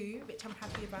got 2, which I'm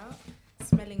happy about.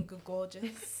 Smelling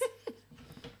gorgeous.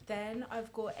 Then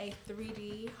I've got a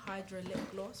 3D Hydra lip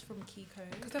gloss from Kiko.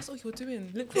 Because that's all you're doing.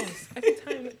 Lip gloss. Every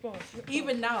time lip gloss.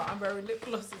 Even now I'm wearing lip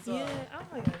gloss as well. Yeah.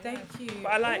 Oh yeah. Thank you.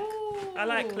 But I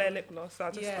like Claire lip gloss. So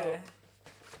I just thought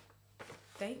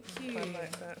Thank I you.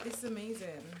 like that. This is amazing.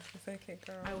 it's okay,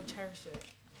 girl. I will cherish it.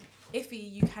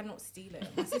 Iffy, you cannot steal it.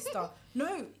 My sister,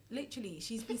 no, literally,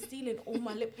 she's been stealing all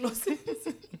my lip glosses.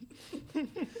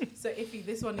 So Iffy,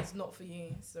 this one is not for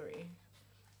you. Sorry.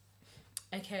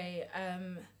 Okay.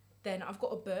 Then I've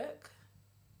got a book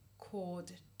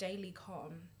called Daily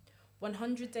Calm: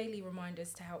 100 Daily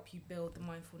Reminders to Help You Build the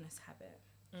Mindfulness Habit.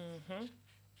 Mhm.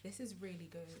 This is really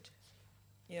good.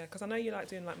 Yeah, because I know you like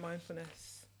doing like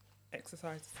mindfulness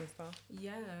exercises and stuff.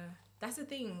 Yeah, that's the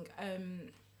thing.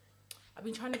 I've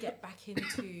been trying to get back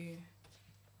into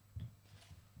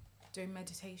doing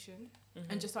meditation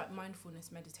and just like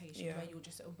mindfulness meditation where you're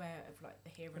just aware of like the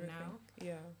here and now.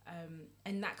 Yeah.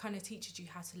 And that kind of teaches you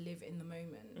how to live in the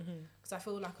moment. Because I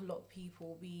feel like a lot of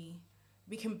people, we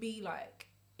can be like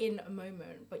in a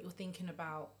moment, but you're thinking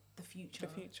about the future.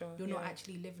 You're not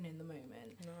actually living in the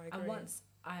moment. No, I agree. And once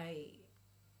I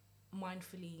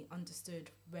mindfully understood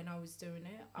when I was doing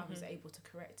it, I was able to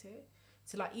correct it.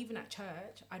 So like even at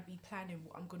church, I'd be planning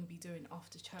what I'm going to be doing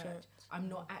after church. I'm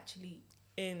not actually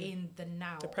in the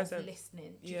now, the present. of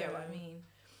listening. Do you get what I mean?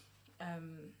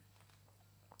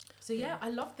 So yeah, I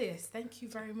love this. Thank you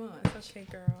very much. It's okay,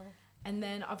 girl. And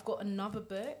then I've got another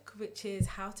book, which is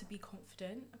How to Be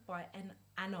Confident by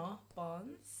Anna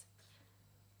Barnes.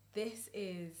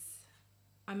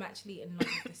 I'm actually in love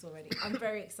with this already. I'm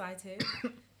very excited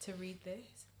to read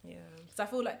this. Yeah. Because I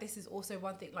feel like this is also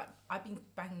one thing, like, I've been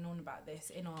banging on about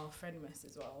this in our friendness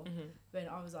as well. Mm-hmm. When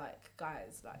I was like,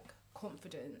 guys, like,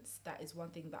 confidence, that is one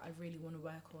thing that I really want to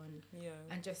work on. Yeah.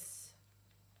 And just,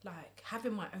 like,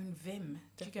 having my own vim.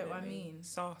 Do you get what I mean?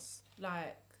 Sauce.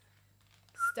 Like,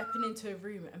 stepping into a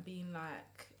room and being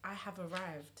like, I have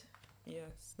arrived.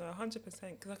 Yes. No, 100%.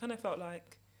 Because I kind of felt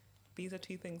like these are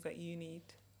two things that you need.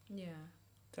 Yeah.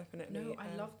 Definitely. No,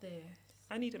 I love this.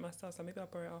 I need it myself, so maybe I'll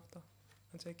borrow it after.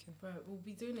 I'm joking. Bro, we'll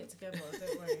be doing it together,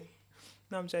 don't worry.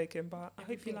 No, I'm joking, but I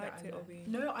hope you Everything that liked I it, know. Obi.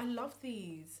 No, I love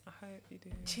these. I hope you do.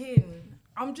 Chin.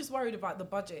 I'm just worried about the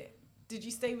budget. Did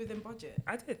you stay within budget?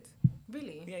 I did.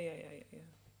 Really? Yeah.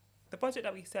 The budget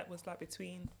that we set was like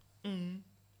between to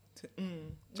do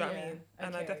you know what I mean?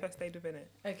 And I okay. definitely stayed within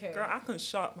it. Okay. Girl, I can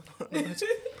shut my budget.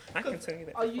 I can tell you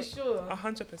that. Are you sure?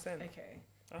 100%. Okay.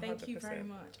 Thank you very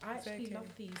much. I It's actually okay.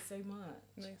 love these so much.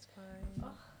 No, it's fine.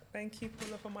 Oh. Thank you,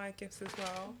 Paula, for my gifts as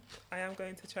well. I am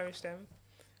going to cherish them.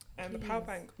 And the Please. power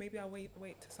bank, maybe I'll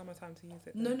wait to summertime to use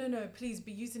it. No. Please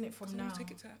be using it from 'Cause I now. wanna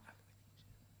take it to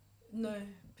No,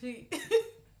 please.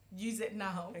 Use it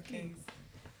now, Okay.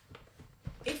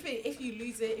 please. If you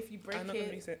lose it, if you break I'm not going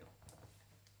to it, use it.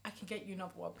 I can get you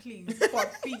another one, please.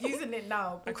 But be using it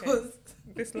now Okay. because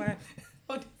This life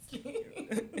honestly,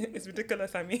 is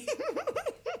ridiculous, I mean.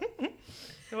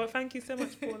 Well, thank you so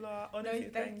much, Paula. Honestly, no,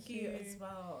 thank you as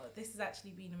well. This has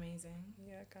actually been amazing.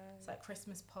 Yeah, guys. It's like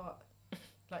Christmas part,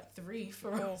 like 3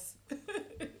 for Oh. us.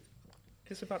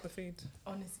 Just about the food.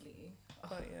 Honestly,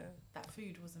 But yeah. that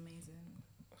food was amazing.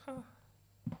 Huh.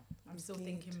 I'm still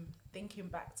Indeed. thinking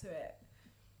back to it.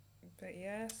 But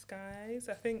yes, guys,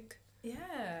 I think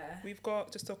Yeah. we've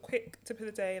got just a quick tip of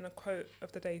the day and a quote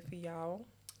of the day for y'all.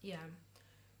 Yeah.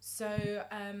 So,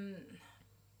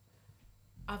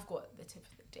 I've got the tip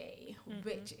of the day,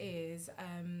 which is,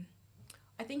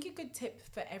 I think a good tip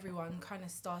for everyone kind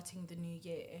of starting the new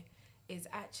year is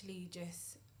actually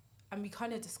just, and we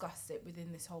kind of discussed it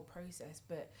within this whole process,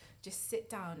 but just sit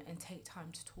down and take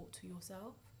time to talk to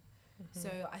yourself.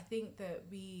 So I think that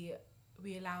we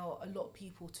allow a lot of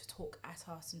people to talk at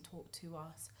us and talk to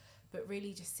us, but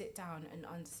really just sit down and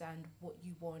understand what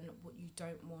you want, what you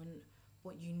don't want,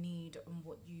 what you need and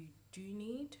what you do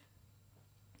need,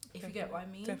 if you get what I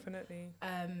mean. Definitely.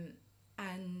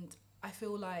 And I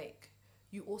feel like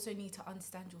you also need to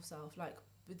understand yourself, like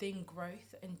within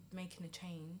growth and making a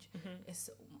change.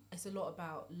 It's a lot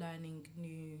about learning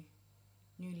new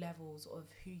levels of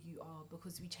who you are,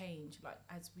 because we change, like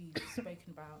as we've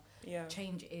spoken about. Yeah.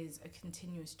 Change is a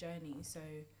continuous journey, so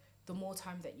the more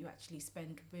time that you actually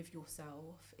spend with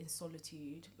yourself in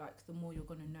solitude, like the more you're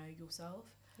going to know yourself.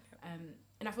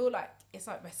 And I feel like it's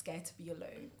like we're scared to be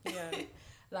alone. Yeah.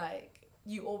 Like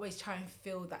you always try and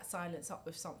fill that silence up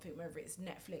with something, whether it's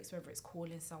Netflix, whether it's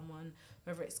calling someone,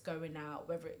 whether it's going out,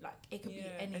 whether it could be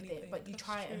anything, but you That's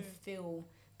try and true. fill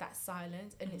that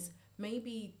silence, and it's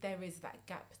maybe there is that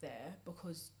gap there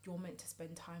because you're meant to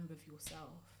spend time with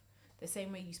yourself the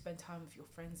same way you spend time with your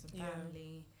friends and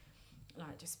family.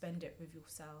 Like just spend it with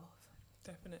yourself.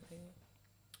 Definitely.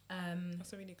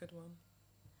 That's a really good one.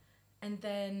 And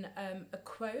then a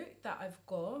quote that I've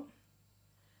got.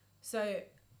 So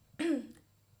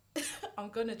I'm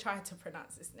going to try to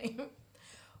pronounce this name.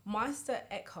 Meister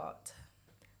Eckhart.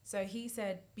 So he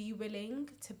said, be willing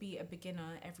to be a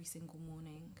beginner every single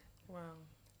morning. Wow.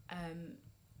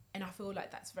 And I feel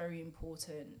like that's very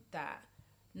important, that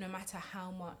no matter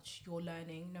how much you're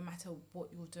learning, no matter what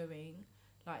you're doing,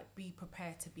 like be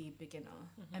prepared to be a beginner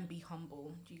and be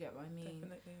humble. Do you get what I mean?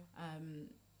 Definitely.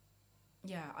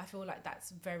 Yeah, I feel like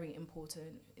that's very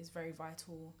important. It's very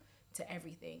vital to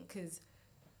everything, because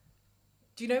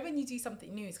do you know when you do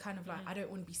something new, it's kind of like, I don't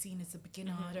want to be seen as a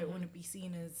beginner. I don't want to be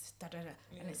seen as da-da-da.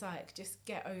 And it's like, just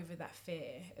get over that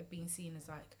fear of being seen as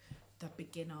like the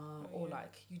beginner or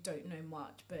like you don't know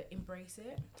much, but embrace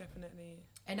it. Definitely.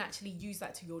 And actually use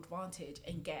that to your advantage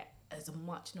and get as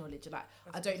much knowledge. Like,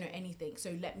 I don't know anything,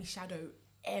 so let me shadow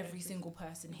every single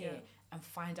person here and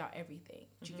find out everything.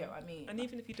 Do you get what I mean? And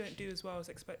even if you don't do as well as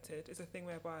expected, it's a thing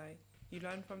whereby you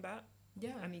learn from that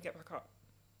and you get back up.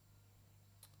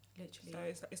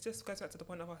 Literally. So it's just goes back to the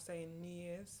point of us saying New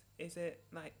Year's. Is it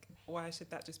like, why should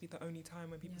that just be the only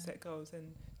time when people set goals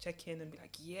and check in and be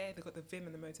like, yeah, they've got the vim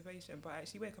and the motivation, but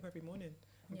actually wake up every morning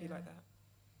and be like that.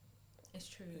 It's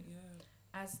true. But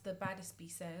As the Baddest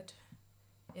said,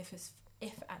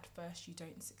 If at first you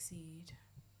don't succeed,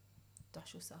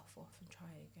 dust yourself off and try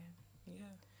again.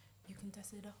 Yeah. You can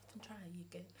dust it off and try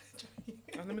again.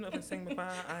 I'm in the middle of a sing before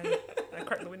I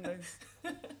crack the windows.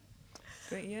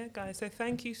 But yeah, guys, so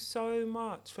thank you so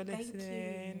much for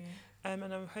listening. And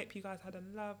I hope you guys had a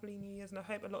lovely New Year's, and I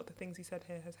hope a lot of the things you said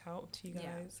here has helped you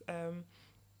guys. Yeah.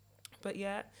 But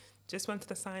yeah, just wanted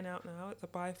to sign out now. It's a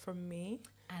bye from me.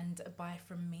 And a bye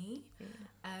from me. Yeah.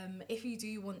 If you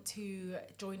do want to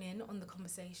join in on the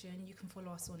conversation, you can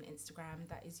follow us on Instagram.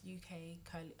 That is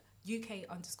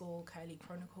UK_Curly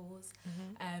Chronicles.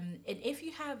 And if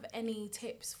you have any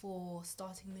tips for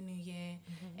starting the new year,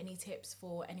 any tips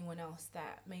for anyone else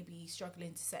that may be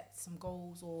struggling to set some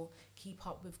goals or keep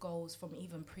up with goals from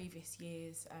even previous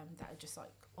years that are just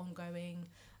like ongoing,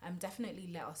 definitely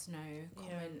let us know,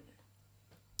 comment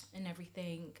and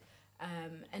everything.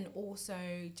 And also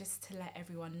just to let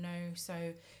everyone know,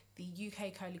 so the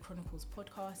UK Curly Chronicles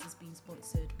podcast is being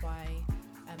sponsored by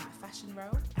Fashion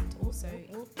Row and also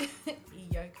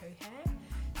Yoko Hair.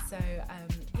 So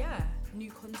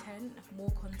new content,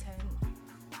 more content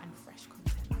and fresh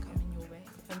content coming your way.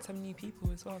 And some new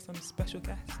people as well, some special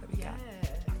guests that we get.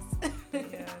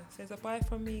 Yeah, so it's a bye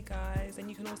from me, guys. And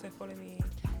you can also follow me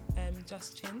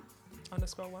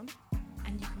JustChin_1.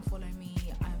 And you can follow me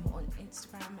on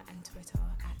Instagram and Twitter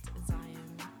at